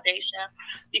have a foundation,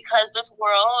 because this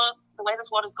world, the way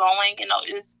this world is going,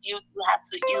 is you have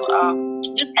to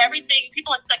just everything.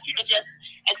 People expect you to just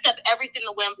accept everything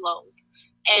the wind blows,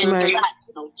 and you got,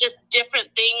 just different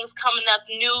things coming up,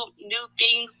 new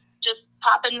things just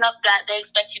popping up that they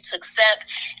expect you to accept.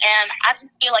 And I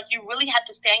just feel like you really have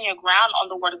to stand your ground on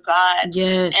the word of God.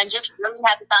 Yes. And just really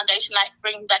have the foundation that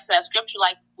brings back to that scripture,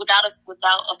 like without a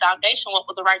foundation, what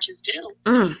will the righteous do?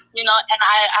 And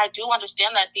I do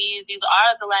understand that these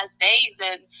are the last days,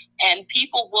 and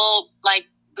people will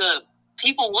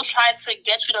try to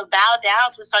get you to bow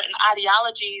down to certain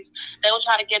ideologies. They will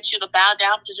try to get you to bow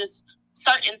down to just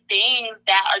certain things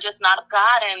that are just not of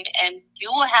God, and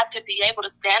you will have to be able to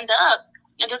stand up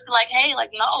and just be like, hey,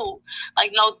 no,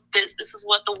 this is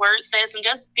what the word says, and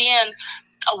just being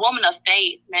a woman of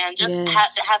faith, man, just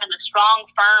having a strong,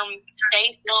 firm,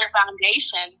 faith-filled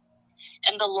foundation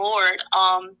in the Lord,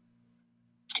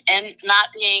 and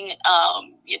not being,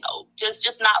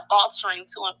 just not faltering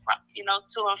to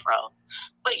and fro.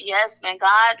 But yes, man,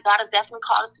 God has definitely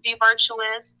called us to be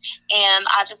virtuous, and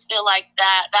I just feel like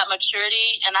that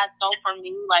maturity, and I know for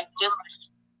me, like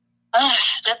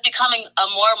just becoming a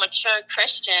more mature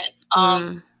Christian,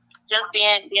 just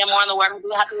being more in the word. I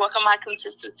do have to work on my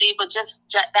consistency, but just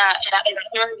that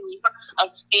maturity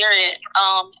of spirit,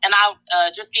 and I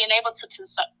just being able to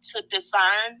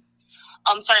discern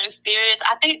certain spirits.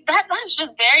 I think that is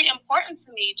just very important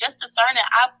to me, just discerning.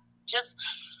 I've just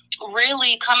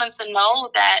really coming to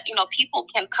know that, people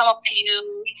can come up to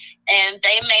you and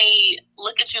they may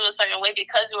look at you a certain way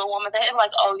because you're a woman. They're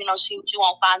like, oh, she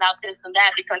won't find out this and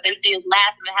that, because they see us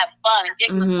laughing and having fun and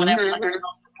giggling, whatever. Like,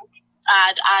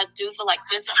 I do feel like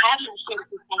just having a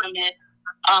spiritual tournament,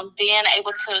 being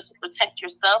able to protect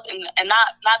yourself and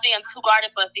not being too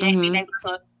guarded, but being able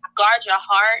to guard your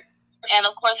heart. And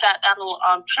of course, that'll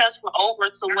transfer over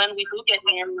to when we do get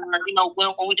married, or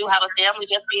when we do have a family.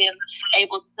 Just being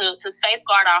able to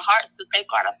safeguard our hearts, to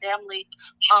safeguard our family.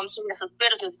 So there's a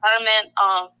bit of discernment.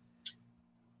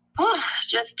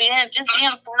 Just being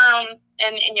firm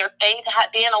in your faith,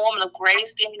 being a woman of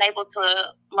grace, being able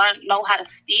to know how to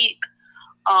speak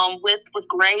with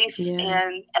grace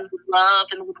and with love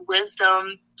and with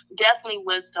wisdom. Definitely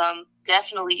wisdom.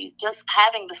 Definitely just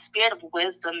having the spirit of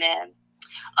wisdom, man.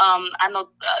 I know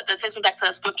that takes me back to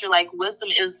that scripture, like wisdom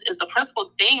is the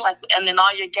principal thing, like, and then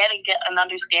all you're getting, get an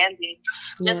understanding.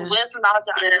 Just wisdom, knowledge,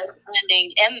 and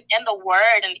understanding in the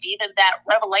word, and even that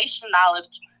revelation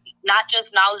knowledge, not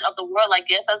just knowledge of the world, like,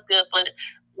 yes, that's good, but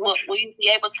will you be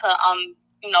able to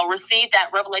receive that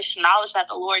revelation knowledge that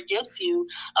the Lord gives you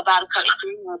about a certain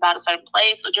thing or about a certain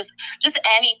place, or just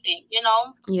anything,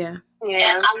 Yeah.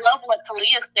 And I love what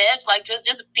Talia said, like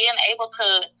just being able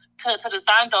to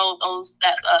discern those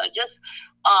that just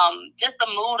the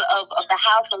mood of the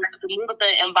house, or the mood of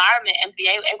the environment, and be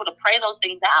able to pray those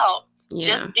things out.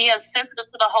 Just being sensitive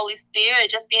to the Holy Spirit,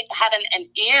 just having an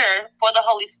ear for the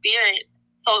Holy Spirit.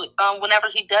 So whenever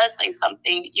He does say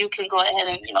something, you can go ahead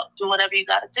and do whatever you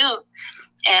got to do,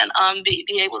 and be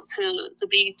able to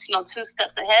be 2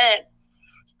 steps ahead.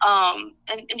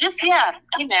 And just, man,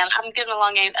 I'm giving a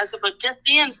long answer, but just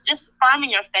firm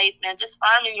in your faith, man, just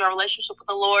firm in your relationship with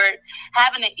the Lord,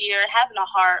 having an ear, having a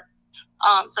heart.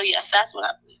 So yes, that's what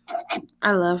I believe.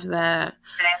 I love that.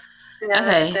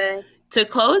 Okay. To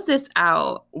close this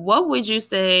out, what would you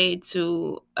say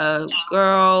to a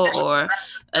girl or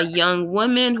a young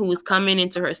woman who is coming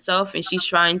into herself and she's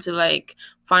trying to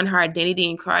find her identity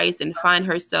in Christ and find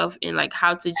herself in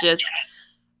how to just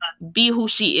be who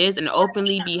she is and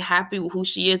openly be happy with who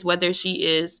she is, whether she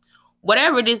is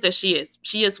whatever it is that she is.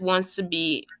 She just wants to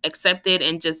be accepted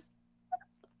and just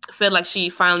feel like she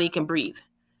finally can breathe.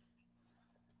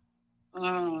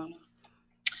 Mm.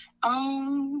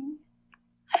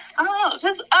 Oh,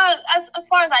 just as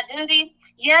far as identity,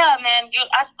 yeah, man.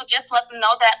 I would just let them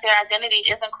know that their identity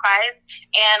is in Christ,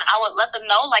 and I would let them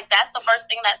know like that's the first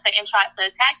thing that Satan tried to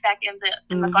attack back in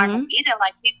the Garden of Eden.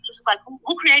 Like he was just like,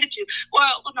 who created you?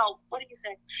 Well, no, what did he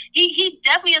say? He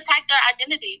definitely attacked their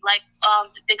identity. Like,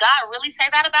 did God really say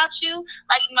that about you?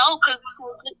 Like, no, because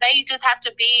they just have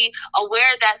to be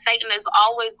aware that Satan is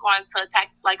always going to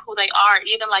attack like who they are,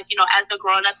 even like as they're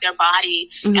growing up their body.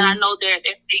 And I know they're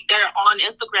on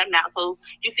Instagram now, so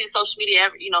you see social media,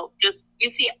 just you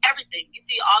see everything. You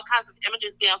see all kinds of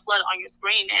images being flooded on your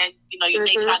screen, and you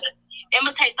may try to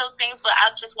imitate those things. But I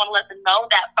just want to let them know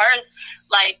that first,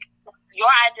 like your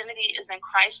identity is in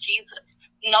Christ Jesus.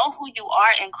 Know who you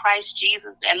are in Christ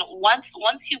Jesus, and once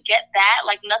you get that,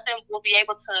 like nothing will be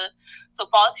able to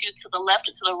force you to the left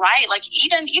or to the right. Like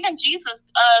even Jesus,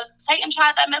 Satan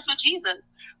tried that mess with Jesus.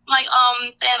 Like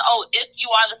saying, oh, if you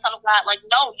are the Son of God, like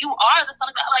no, you are the Son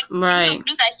of God. Like you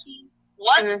knew that he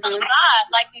was the Son of God.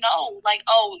 Like no, like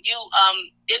oh, you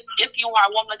if you are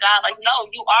a woman of God, like no,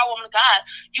 you are a woman of God.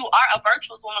 You are a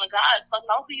virtuous woman of God. So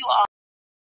know who you are.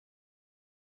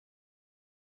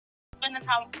 Spending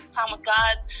time with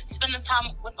God, spending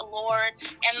time with the Lord,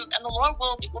 and the Lord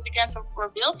will begin to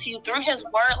reveal to you through His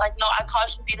Word. Like, no, I called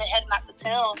you to be the head, not the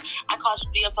tail. I called you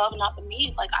to be above, not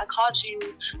beneath. Like, I called you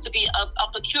to be a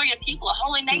peculiar people, a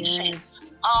holy nation.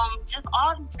 Yes. Just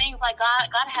all these things. Like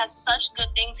God has such good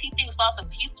things. He thinks thoughts of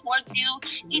peace towards you.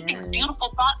 He thinks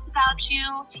beautiful thoughts about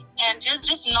you, and just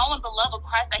knowing the love of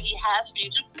Christ that He has for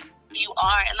you. Just you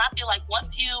are, and I feel like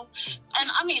once you,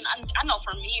 and I mean, I know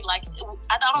for me, like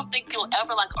I don't think you'll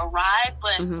ever like arrive,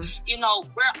 but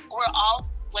we're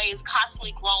always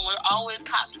constantly growing. We're always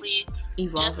constantly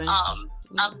evolving.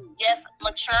 Just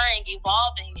maturing,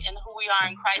 evolving in who we are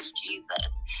in Christ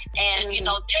Jesus, and there is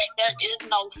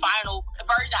no final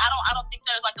version. I don't think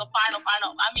there's like a final.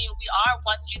 I mean, we are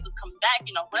once Jesus comes back,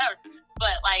 whatever.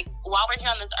 But like while we're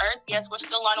here on this earth, yes, we're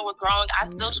still learning, we're growing. I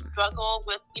still struggle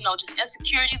with just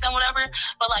insecurities and whatever.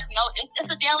 But like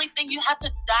it's a daily thing. You have to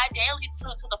die daily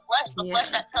to the flesh. The flesh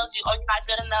that tells you, oh, you're not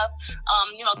good enough.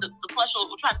 The flesh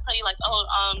will try to tell you like,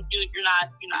 oh, you're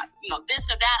not this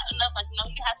or that enough. Like you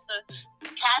have to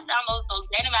cast down those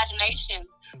vain imaginations.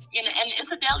 And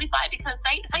it's a daily fight because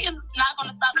Satan's not going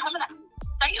to stop coming at you.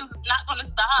 Satan's not going to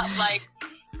stop like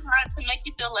trying to make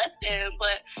you feel less than.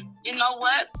 But you know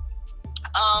what?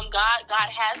 God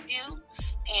has you,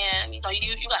 and you got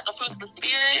the fruits of the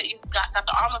Spirit. You got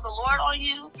the arm of the Lord on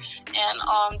you, and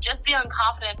just being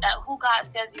confident that who God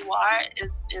says you are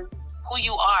is who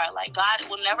you are. Like God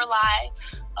will never lie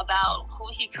about who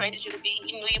He created you to be.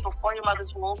 He knew you before your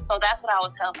mother's womb, so that's what I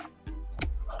would tell him.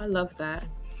 I love that.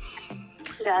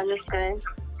 Yeah, that's good.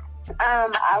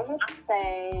 I would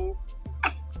say,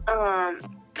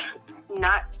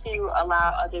 not to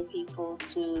allow other people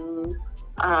to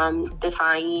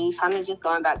define you. Kind of just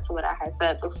going back to what I had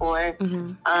said before.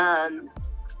 I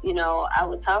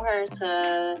would tell her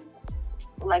to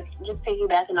like just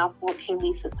piggybacking off what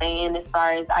Kimberly's saying as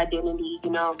far as identity.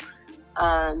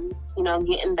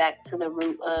 Getting back to the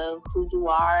root of who you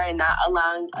are and not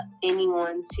allowing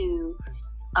anyone to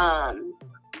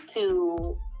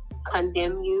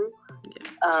condemn you.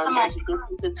 There's a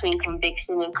difference between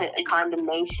conviction and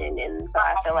condemnation, and so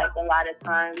I feel like a lot of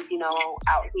times,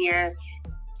 out here,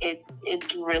 it's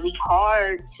really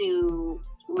hard to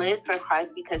live for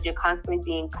Christ because you're constantly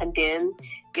being condemned,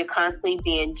 you're constantly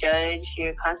being judged,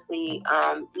 you're constantly,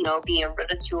 being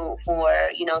ridiculed for,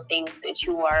 things that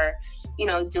you are,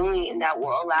 doing, and that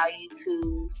will allow you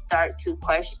to start to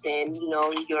question,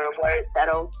 your worth.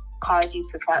 That'll cause you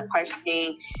to start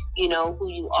questioning, who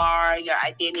you are, your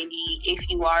identity. If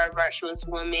you are a virtuous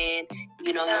woman,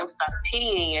 you'll start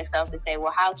pitying yourself and say,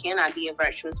 well, how can I be a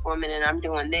virtuous woman and I'm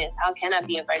doing this? How can I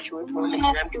be a virtuous woman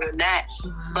and I'm doing that?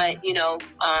 But, we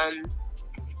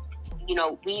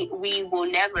will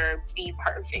never be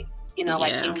perfect.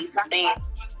 Like Elise was saying,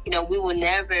 we will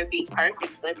never be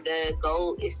perfect, but the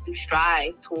goal is to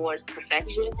strive towards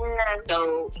perfection.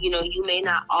 So, you may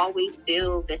not always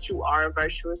feel that you are a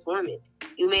virtuous woman.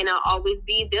 You may not always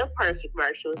be the perfect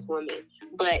virtuous woman,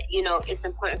 but, it's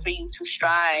important for you to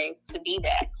strive to be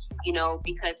that,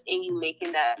 because in you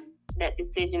making that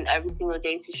decision every single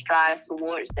day to strive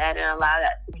towards that and allow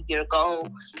that to be your goal,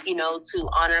 to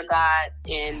honor God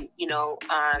and,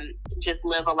 just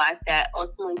live a life that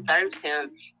ultimately serves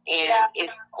Him. And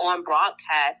it's on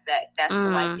broadcast that's the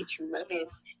life that you live,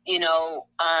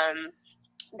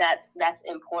 that's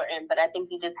important. But I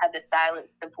think you just have to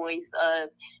silence the voice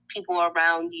of people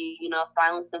around you,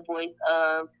 silence the voice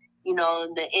of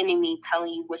the enemy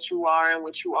telling you what you are and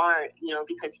what you aren't,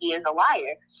 because he is a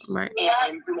liar. Right.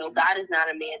 And, God is not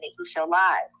a man that he shall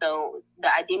lie. So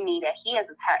the identity that he has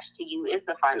attached to you is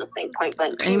the final say, point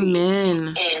blank, period. Amen.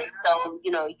 And so,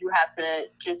 you have to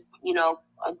just,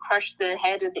 crush the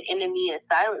head of the enemy and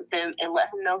silence him and let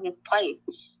him know his place.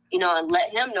 And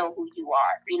let him know who you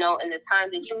are, and the time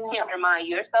that you can't remind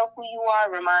yourself who you are,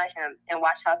 remind him, and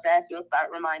watch how fast you'll start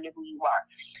reminding who you are,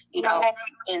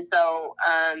 And so,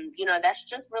 that's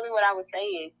just really what I would say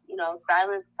is,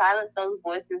 silence those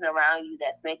voices around you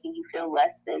that's making you feel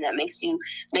less than, that making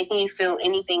you feel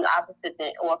anything opposite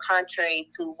than, or contrary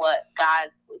to what God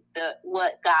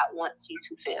wants you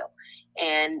to feel.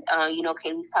 And,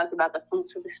 Kaylee's talked about the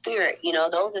fruits of the Spirit.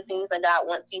 Those are things that God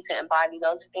wants you to embody.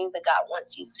 Those are things that God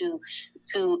wants you to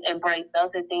embrace.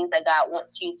 Those are things that God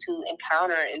wants you to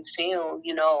encounter and feel,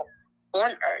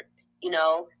 on earth,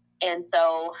 And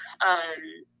so,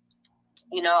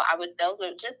 those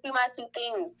would just be my two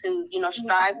things to,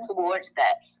 strive towards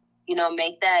that.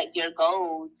 Make that your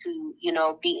goal to,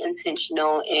 be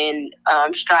intentional in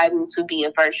striving to be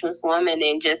a virtuous woman.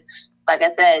 And just, like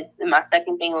I said, my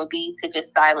second thing would be to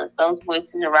just silence those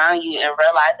voices around you and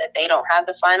realize that they don't have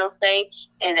the final say,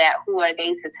 and that who are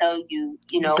they to tell you,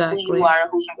 Exactly. who you are and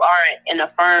who you aren't, and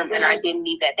affirm an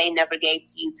identity that they never gave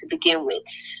to you to begin with.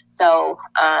 So,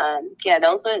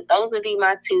 those would be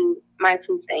my two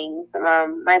things,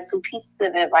 my two pieces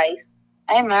of advice.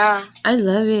 Amen. I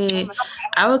love it.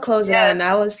 I would close it out and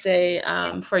I would say,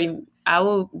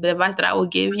 the advice that I will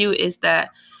give you is that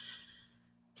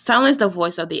silence the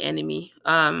voice of the enemy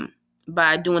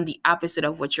by doing the opposite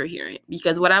of what you're hearing.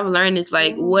 Because what I've learned is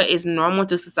like what is normal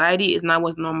to society is not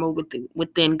what's normal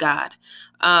within God.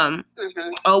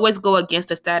 Always go against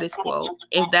the status quo.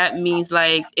 If that means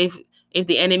like if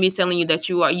the enemy is telling you that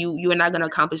you are not going to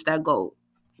accomplish that goal.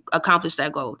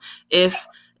 If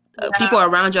people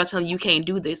around you are telling you can't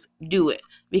do this, do it.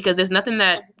 Because there's nothing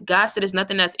that God said is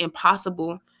nothing that's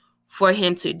impossible for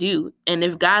him to do. And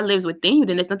if God lives within you,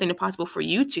 then there's nothing impossible for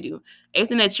you to do.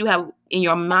 Everything that you have in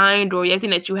your mind or everything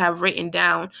that you have written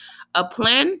down, a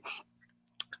plan.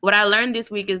 What I learned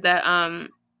this week is that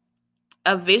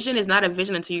a vision is not a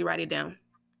vision until you write it down.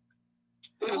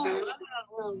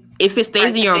 If it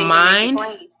stays in your mind,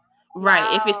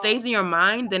 right. If it stays in your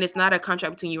mind, then it's not a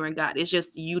contract between you and God. It's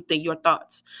just you think your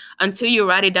thoughts. Until you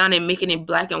write it down and make it in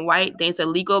black and white, then it's a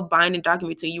legal binding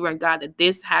document between you and God that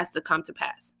this has to come to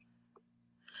pass.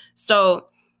 So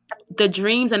the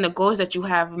dreams and the goals that you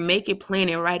have, make it plain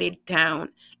and write it down.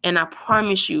 And I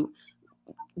promise you,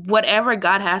 whatever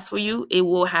God has for you, it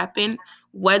will happen.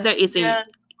 Whether it's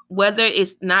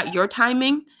not your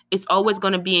timing, it's always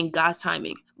going to be in God's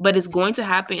timing. But it's going to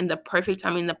happen in the perfect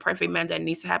timing, the perfect manner that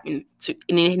needs to happen.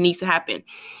 It needs to happen.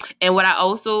 And what I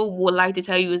also would like to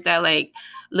tell you is that, like,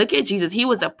 look at Jesus. He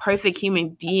was a perfect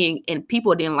human being, and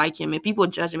people didn't like him, and people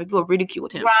judged him, and people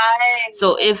ridiculed him. Right.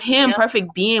 So if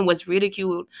perfect being, was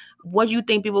ridiculed, what do you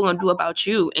think people are going to do about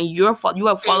you? And you are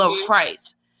a follower of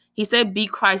Christ. He said, be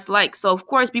Christ-like. So, of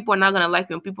course, people are not going to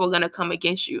like you, and people are going to come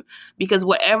against you. Because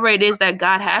whatever it is that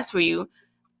God has for you,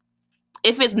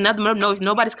 if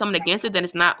nobody's coming against it, then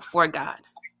it's not for God.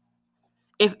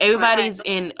 If everybody's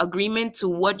in agreement to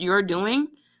what you're doing,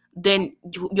 then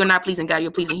you're not pleasing God.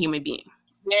 You're pleasing human being.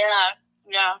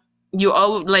 Yeah. You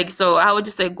always so I would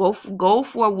just say go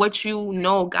for what you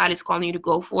know God is calling you to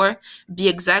go for. Be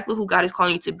exactly who God is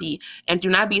calling you to be, and do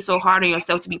not be so hard on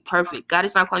yourself to be perfect. God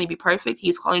is not calling you to be perfect.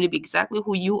 He's calling you to be exactly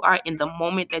who you are in the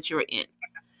moment that you're in.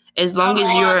 As long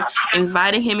as you're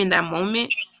inviting him in that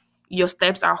moment, your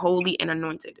steps are holy and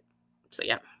anointed. So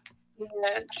yeah.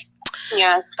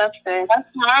 Yeah, that's good. That's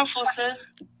powerful, sis.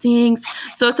 Thanks.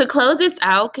 So to close this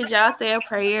out, could y'all say a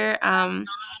prayer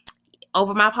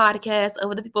over my podcast,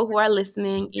 over the people who are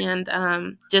listening,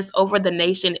 and just over the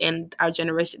nation and our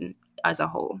generation as a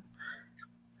whole?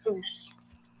 Yes,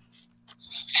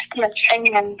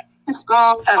 amen.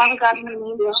 Father God, in the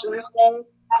name of Jesus,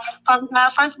 Father God,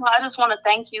 first of all, I just want to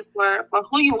thank you for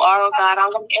who you are, oh God. I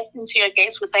want to enter into your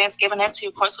gates with thanksgiving and to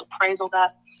your courts with praise, oh God.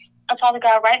 And Father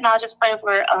God, right now I just pray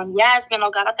for Yasmin, oh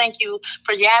God. I thank you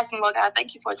for Yasmin, oh God. I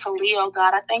thank you for Talia, oh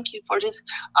God. I thank you for just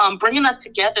bringing us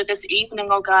together this evening,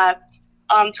 oh God,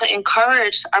 to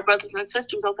encourage our brothers and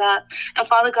sisters, oh God. And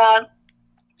Father God,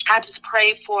 I just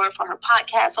pray for her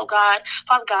podcast, oh God.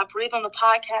 Father God, breathe on the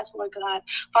podcast, Lord God.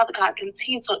 Father God,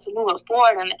 continue to move it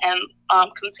forward and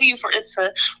continue for it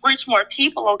to reach more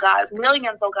people, oh God,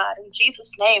 millions, oh God, in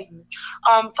Jesus' name.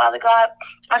 Father God,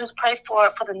 I just pray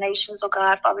for the nations, oh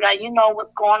God. Father God, you know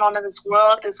what's going on in this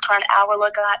world, this current hour,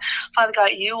 Lord God. Father God,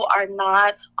 you are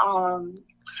not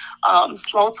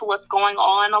slow to what's going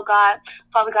on, oh God.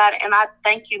 Father God, and I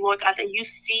thank you, Lord God, that you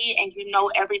see and you know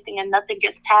everything and nothing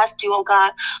gets past you, oh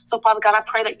God. So, Father God, I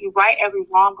pray that you right every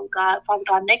wrong, oh God. Father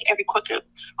God, make every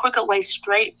crooked way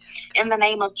straight in the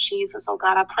name of Jesus, oh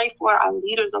God. I pray for our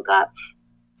leaders, oh God.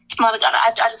 Father God,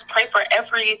 I just pray for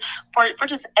every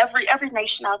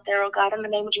nation out there, oh God, in the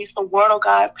name of Jesus, the world, oh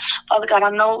God. Father God, I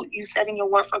know you said in your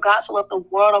word, for God to love the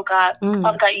world, oh God.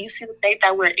 Father God, you see the state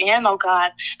that we're in, oh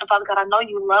God. And Father God, I know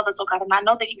you love us, oh God, and I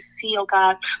know that you see, oh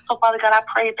God. So Father God, I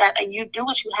pray that you do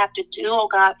what you have to do, oh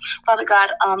God. Father God,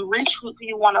 reach who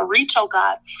you want to reach, oh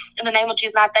God. In the name of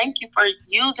Jesus, and I thank you for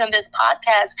using this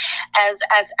podcast as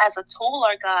a tool,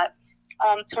 oh God.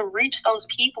 To reach those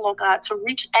people, oh God, to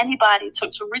reach anybody, to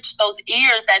reach those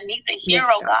ears that need to hear,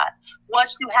 oh God, what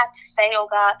you have to say, oh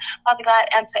God, Father God,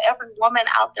 and to every woman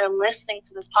out there listening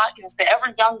to this podcast, to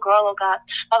every young girl, oh God,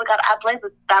 Father God, I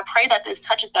pray that this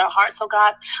touches their hearts, oh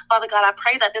God, Father God, I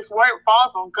pray that this word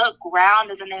falls on good ground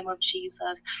in the name of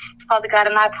Jesus, Father God,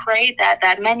 and I pray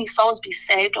that many souls be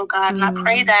saved, oh God, and I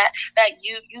pray that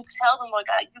you tell them, Lord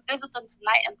God, you visit them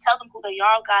tonight and tell them who they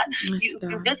are, oh God, you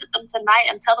visit them tonight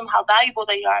and tell them how valuable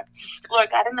they are, Lord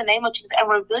God, in the name of Jesus, and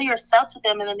reveal yourself to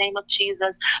them in the name of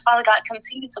Jesus, Father God,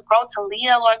 continue to grow to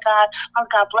Leah, Lord God. Father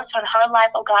God, bless her in her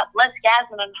life, oh God. Bless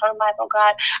Yasmin in her life, oh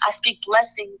God. I speak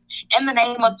blessings. In the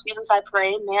name of Jesus, I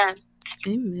pray. Amen.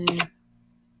 Amen.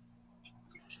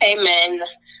 Amen.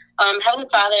 Heavenly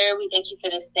Father, we thank you for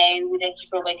this day. We thank you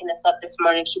for waking us up this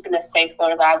morning, keeping us safe,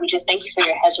 Lord God. We just thank you for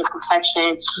your hedge of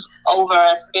protection over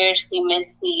us spiritually,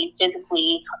 mentally,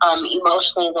 physically,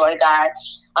 emotionally, Lord God.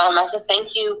 I just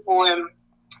thank you for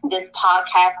this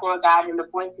podcast, Lord God, and the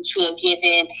voice that you have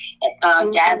given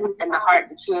Jasmine, and the heart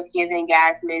that you have given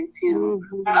Jasmine to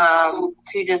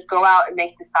just go out and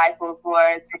make disciples,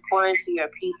 Lord, to pour into your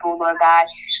people, Lord God.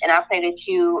 And I pray that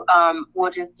you will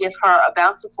just give her a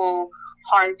bountiful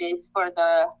harvest for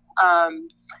the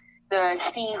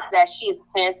seeds that she is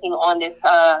planting on this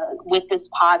with this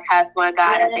podcast, Lord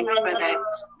God. I thank you for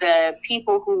the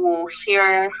people who will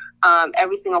hear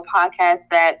every single podcast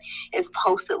that is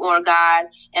posted, Lord God.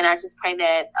 And I just pray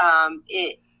that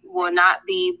it will not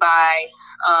be by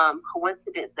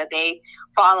coincidence that they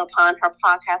fall upon her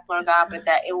podcast, Lord God, but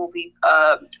that it will be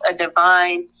a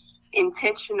divine,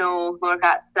 intentional, Lord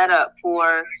God, setup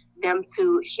for them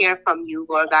to hear from you,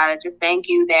 Lord God. I just thank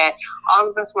you that all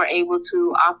of us were able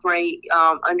to operate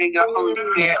under your Holy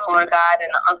Spirit, Lord God,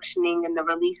 and the unctioning and the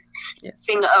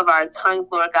releasing of our tongues,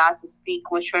 Lord God, to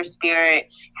speak what your Spirit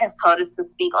has told us to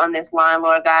speak on this line,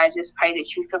 Lord God. I just pray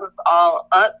that you fill us all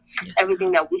up,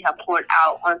 everything that we have poured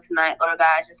out on tonight, Lord God.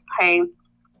 I just pray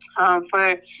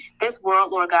for this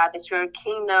world, Lord God, that your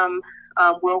kingdom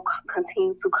will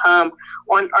continue to come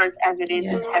on earth as it is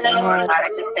in heaven, Lord God. I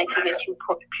just thank you that you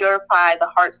purify the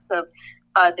hearts of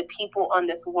the people on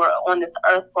this world, on this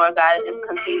earth, Lord God. I just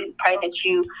continue to pray that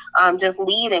you just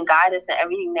lead and guide us in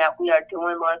everything that we are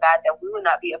doing, Lord God, that we will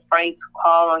not be afraid to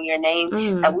call on your name,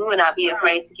 that we will not be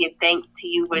afraid to give thanks to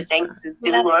you where thanks is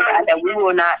due, Lord God, that we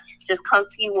will not just come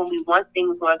to you when we want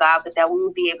things, Lord God, but that we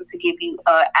will be able to give you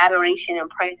adoration and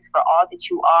praise for all that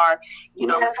you are,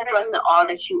 to us and all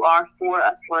that you are for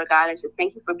us, Lord God. And just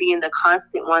thank you for being the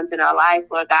constant ones in our lives,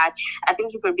 Lord God. I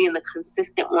thank you for being the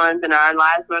consistent ones in our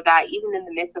lives, Lord God, even in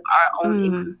the midst of our own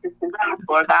inconsistencies,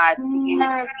 Lord God.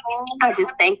 I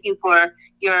just thank you for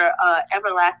your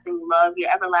everlasting love,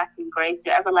 your everlasting grace,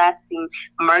 your everlasting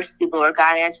mercy, Lord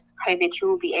God. And I just pray that you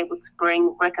will be able to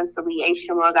bring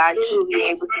reconciliation, Lord God. You will be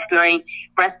able to bring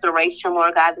restoration,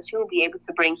 Lord God. That you will be able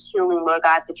to bring healing, Lord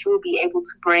God. That you will be able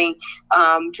to bring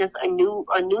just a new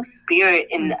spirit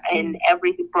in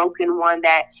every broken one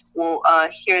that will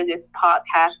hear this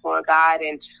podcast, Lord God.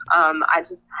 And I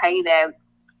just pray that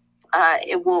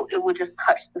it will just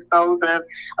touch the souls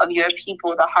of your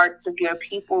people, the hearts of your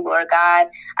people, Lord God.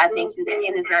 I thank you that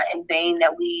it is not in vain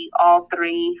that we all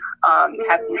three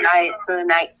have united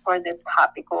tonight for this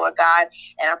topic, Lord God.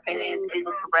 And I pray that it's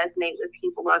able to resonate with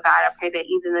people, Lord God. I pray that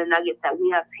even the nuggets that we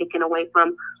have taken away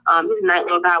from tonight,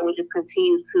 Lord God, will just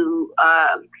continue to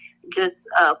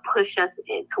push us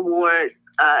towards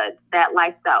that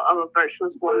lifestyle of a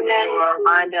virtuous woman, and will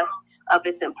remind us of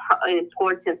its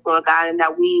importance, Lord God, and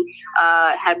that we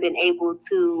have been able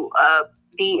to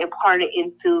be imparted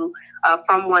into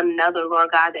from one another, Lord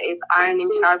God, that is iron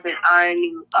sharpening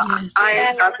iron,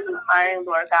 iron sharpening iron,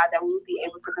 Lord God, that we will be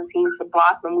able to continue to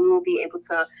blossom, we will be able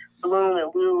to bloom,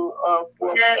 and we will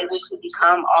be able to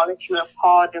become all that you have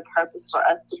called and purpose for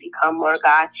us to become, Lord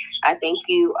God. I thank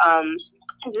you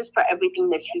just for everything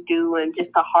that you do, and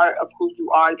just the heart of who you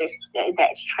are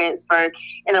that's transferred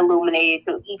and illuminated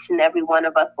through each and every one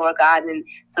of us, Lord God. And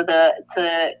so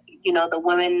to the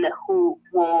women who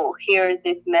will hear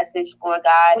this message, Lord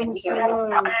God, and hear this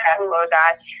podcast, Lord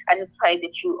God. I just pray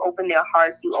that you open their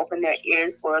hearts, you open their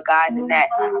ears, Lord God, and that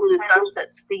who the Son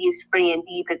sets free is free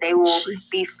indeed, that they will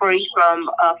be free from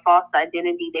false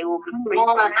identity. They will be free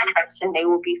from depression. They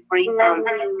will be free from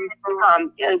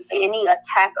any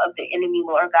attack of the enemy,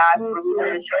 Lord God. For we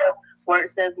know that your word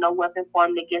says no weapon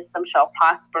formed against them shall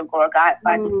prosper, Lord God. So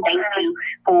I just thank you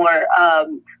for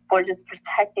just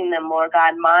protecting them, Lord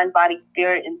God, mind, body,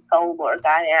 spirit, and soul, Lord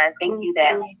God. And I thank you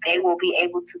that they will be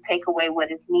able to take away what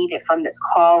is needed from this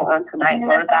call on tonight,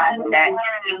 Lord God, and that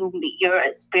your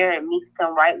spirit meets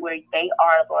them right where they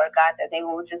are, Lord God, that they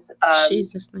will just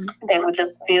they will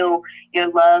just feel your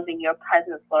love and your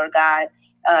presence, Lord God,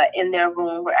 in their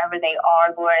room, wherever they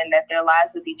are, Lord, and that their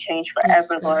lives will be changed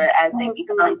forever, Lord, as they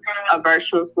become a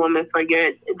virtuous woman for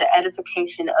the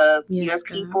edification of your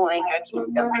people and your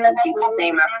kingdom. In Jesus'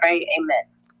 name I pray,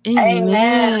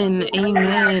 Amen.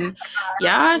 Y'all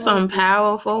are some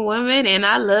powerful women, and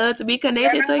I love to be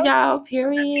connected to y'all,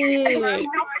 period.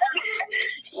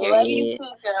 Love you too,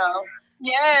 girl.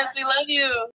 Yes, we love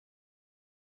you.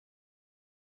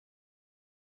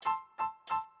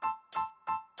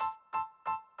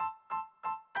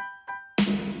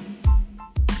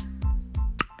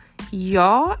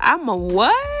 Y'all, I'm a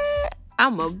what?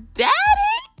 I'm a baddie?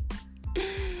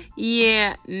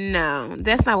 Yeah, no,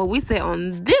 that's not what we say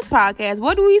on this podcast.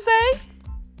 What do we say?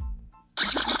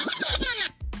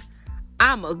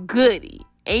 I'm a goodie.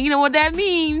 And you know what that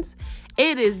means?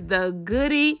 It is the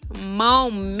goodie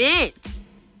moment.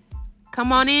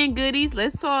 Come on in, goodies.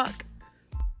 Let's talk.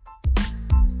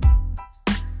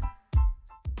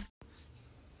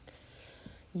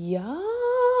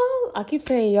 Y'all, I keep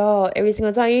saying y'all every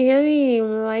single time you hear me.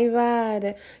 My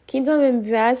God. Kingdom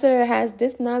Ambassador, has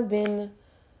this not been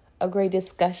a great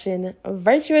discussion?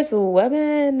 Virtuous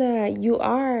women, you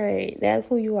are. That's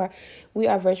who you are. We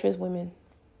are virtuous women.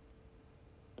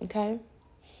 Okay?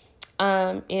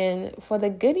 And for the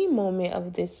goodie moment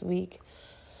of this week,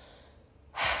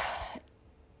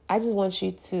 I just want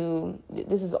you to,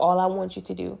 this is all I want you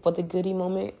to do for the goodie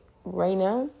moment right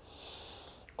now.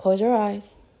 Close your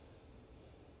eyes.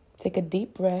 Take a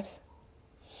deep breath.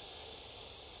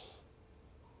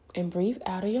 And breathe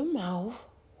out of your mouth.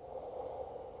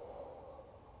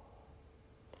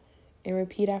 And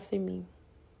repeat after me.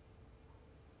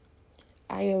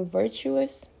 I am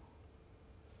virtuous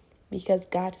because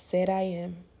God said I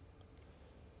am.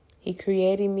 He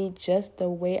created me just the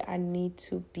way I need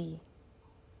to be.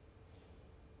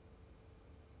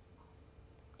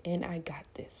 And I got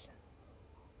this.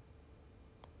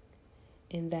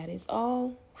 And that is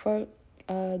all for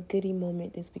a goodie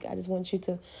moment this week. I just want you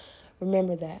to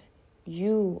remember that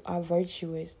you are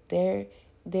virtuous. There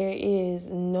is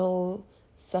no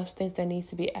substance that needs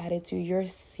to be added to. You're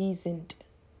seasoned,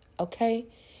 okay?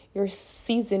 You're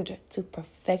seasoned to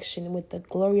perfection with the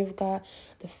glory of God,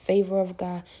 the favor of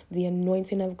God, the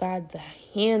anointing of God. The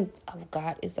hand of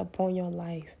God is upon your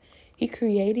life. He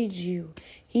created you.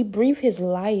 He breathed his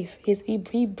life. He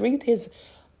breathed his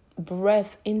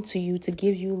breath into you to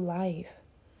give you life.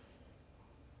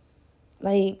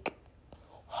 Like,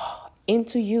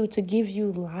 into you to give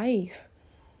you life.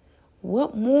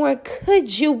 What more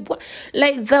could you...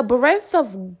 Like, the breath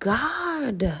of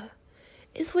God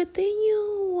is within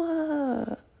you.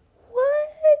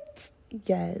 What?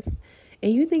 Yes.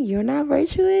 And you think you're not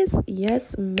virtuous?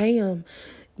 Yes, ma'am.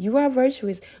 You are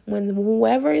virtuous. When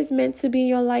whoever is meant to be in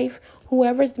your life,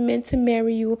 whoever is meant to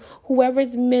marry you, whoever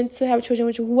is meant to have children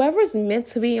with you, whoever is meant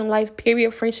to be in your life,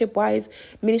 period, friendship-wise,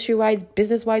 ministry-wise,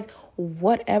 business-wise,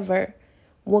 whatever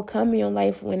will come in your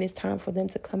life when it's time for them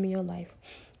to come in your life.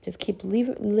 Just keep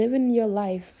living your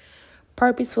life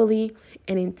purposefully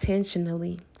and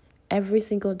intentionally every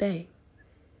single day.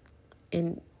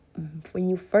 And when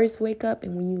you first wake up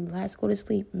and when you last go to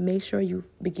sleep, make sure you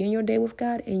begin your day with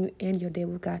God and you end your day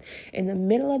with God. In the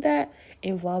middle of that,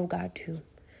 involve God too.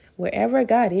 Wherever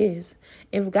God is,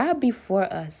 if God be for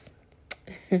us,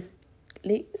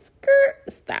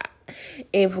 stop.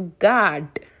 If God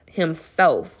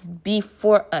himself be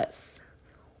for us,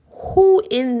 who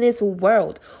in this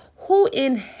world, who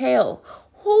in hell,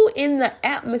 who in the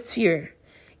atmosphere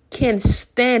can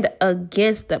stand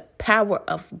against the power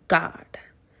of God?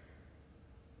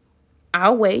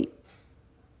 I'll wait.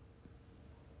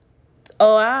 Oh,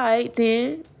 all right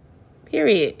then.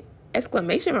 Period.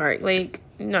 Exclamation mark. Like,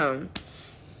 no.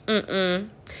 So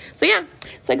yeah.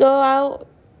 So go out,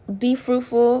 be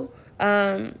fruitful,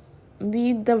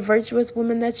 be the virtuous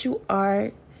woman that you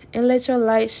are, and let your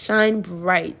light shine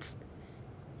bright.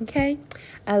 Okay?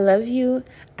 I love you.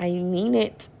 I mean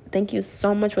it. Thank you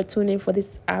so much for tuning in for this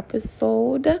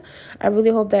episode. I really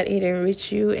hope that it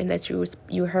enriched you and that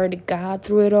you heard God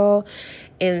through it all,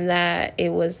 and that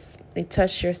it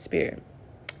touched your spirit.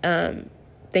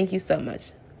 Thank you so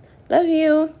much. Love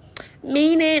you.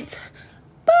 Mean it.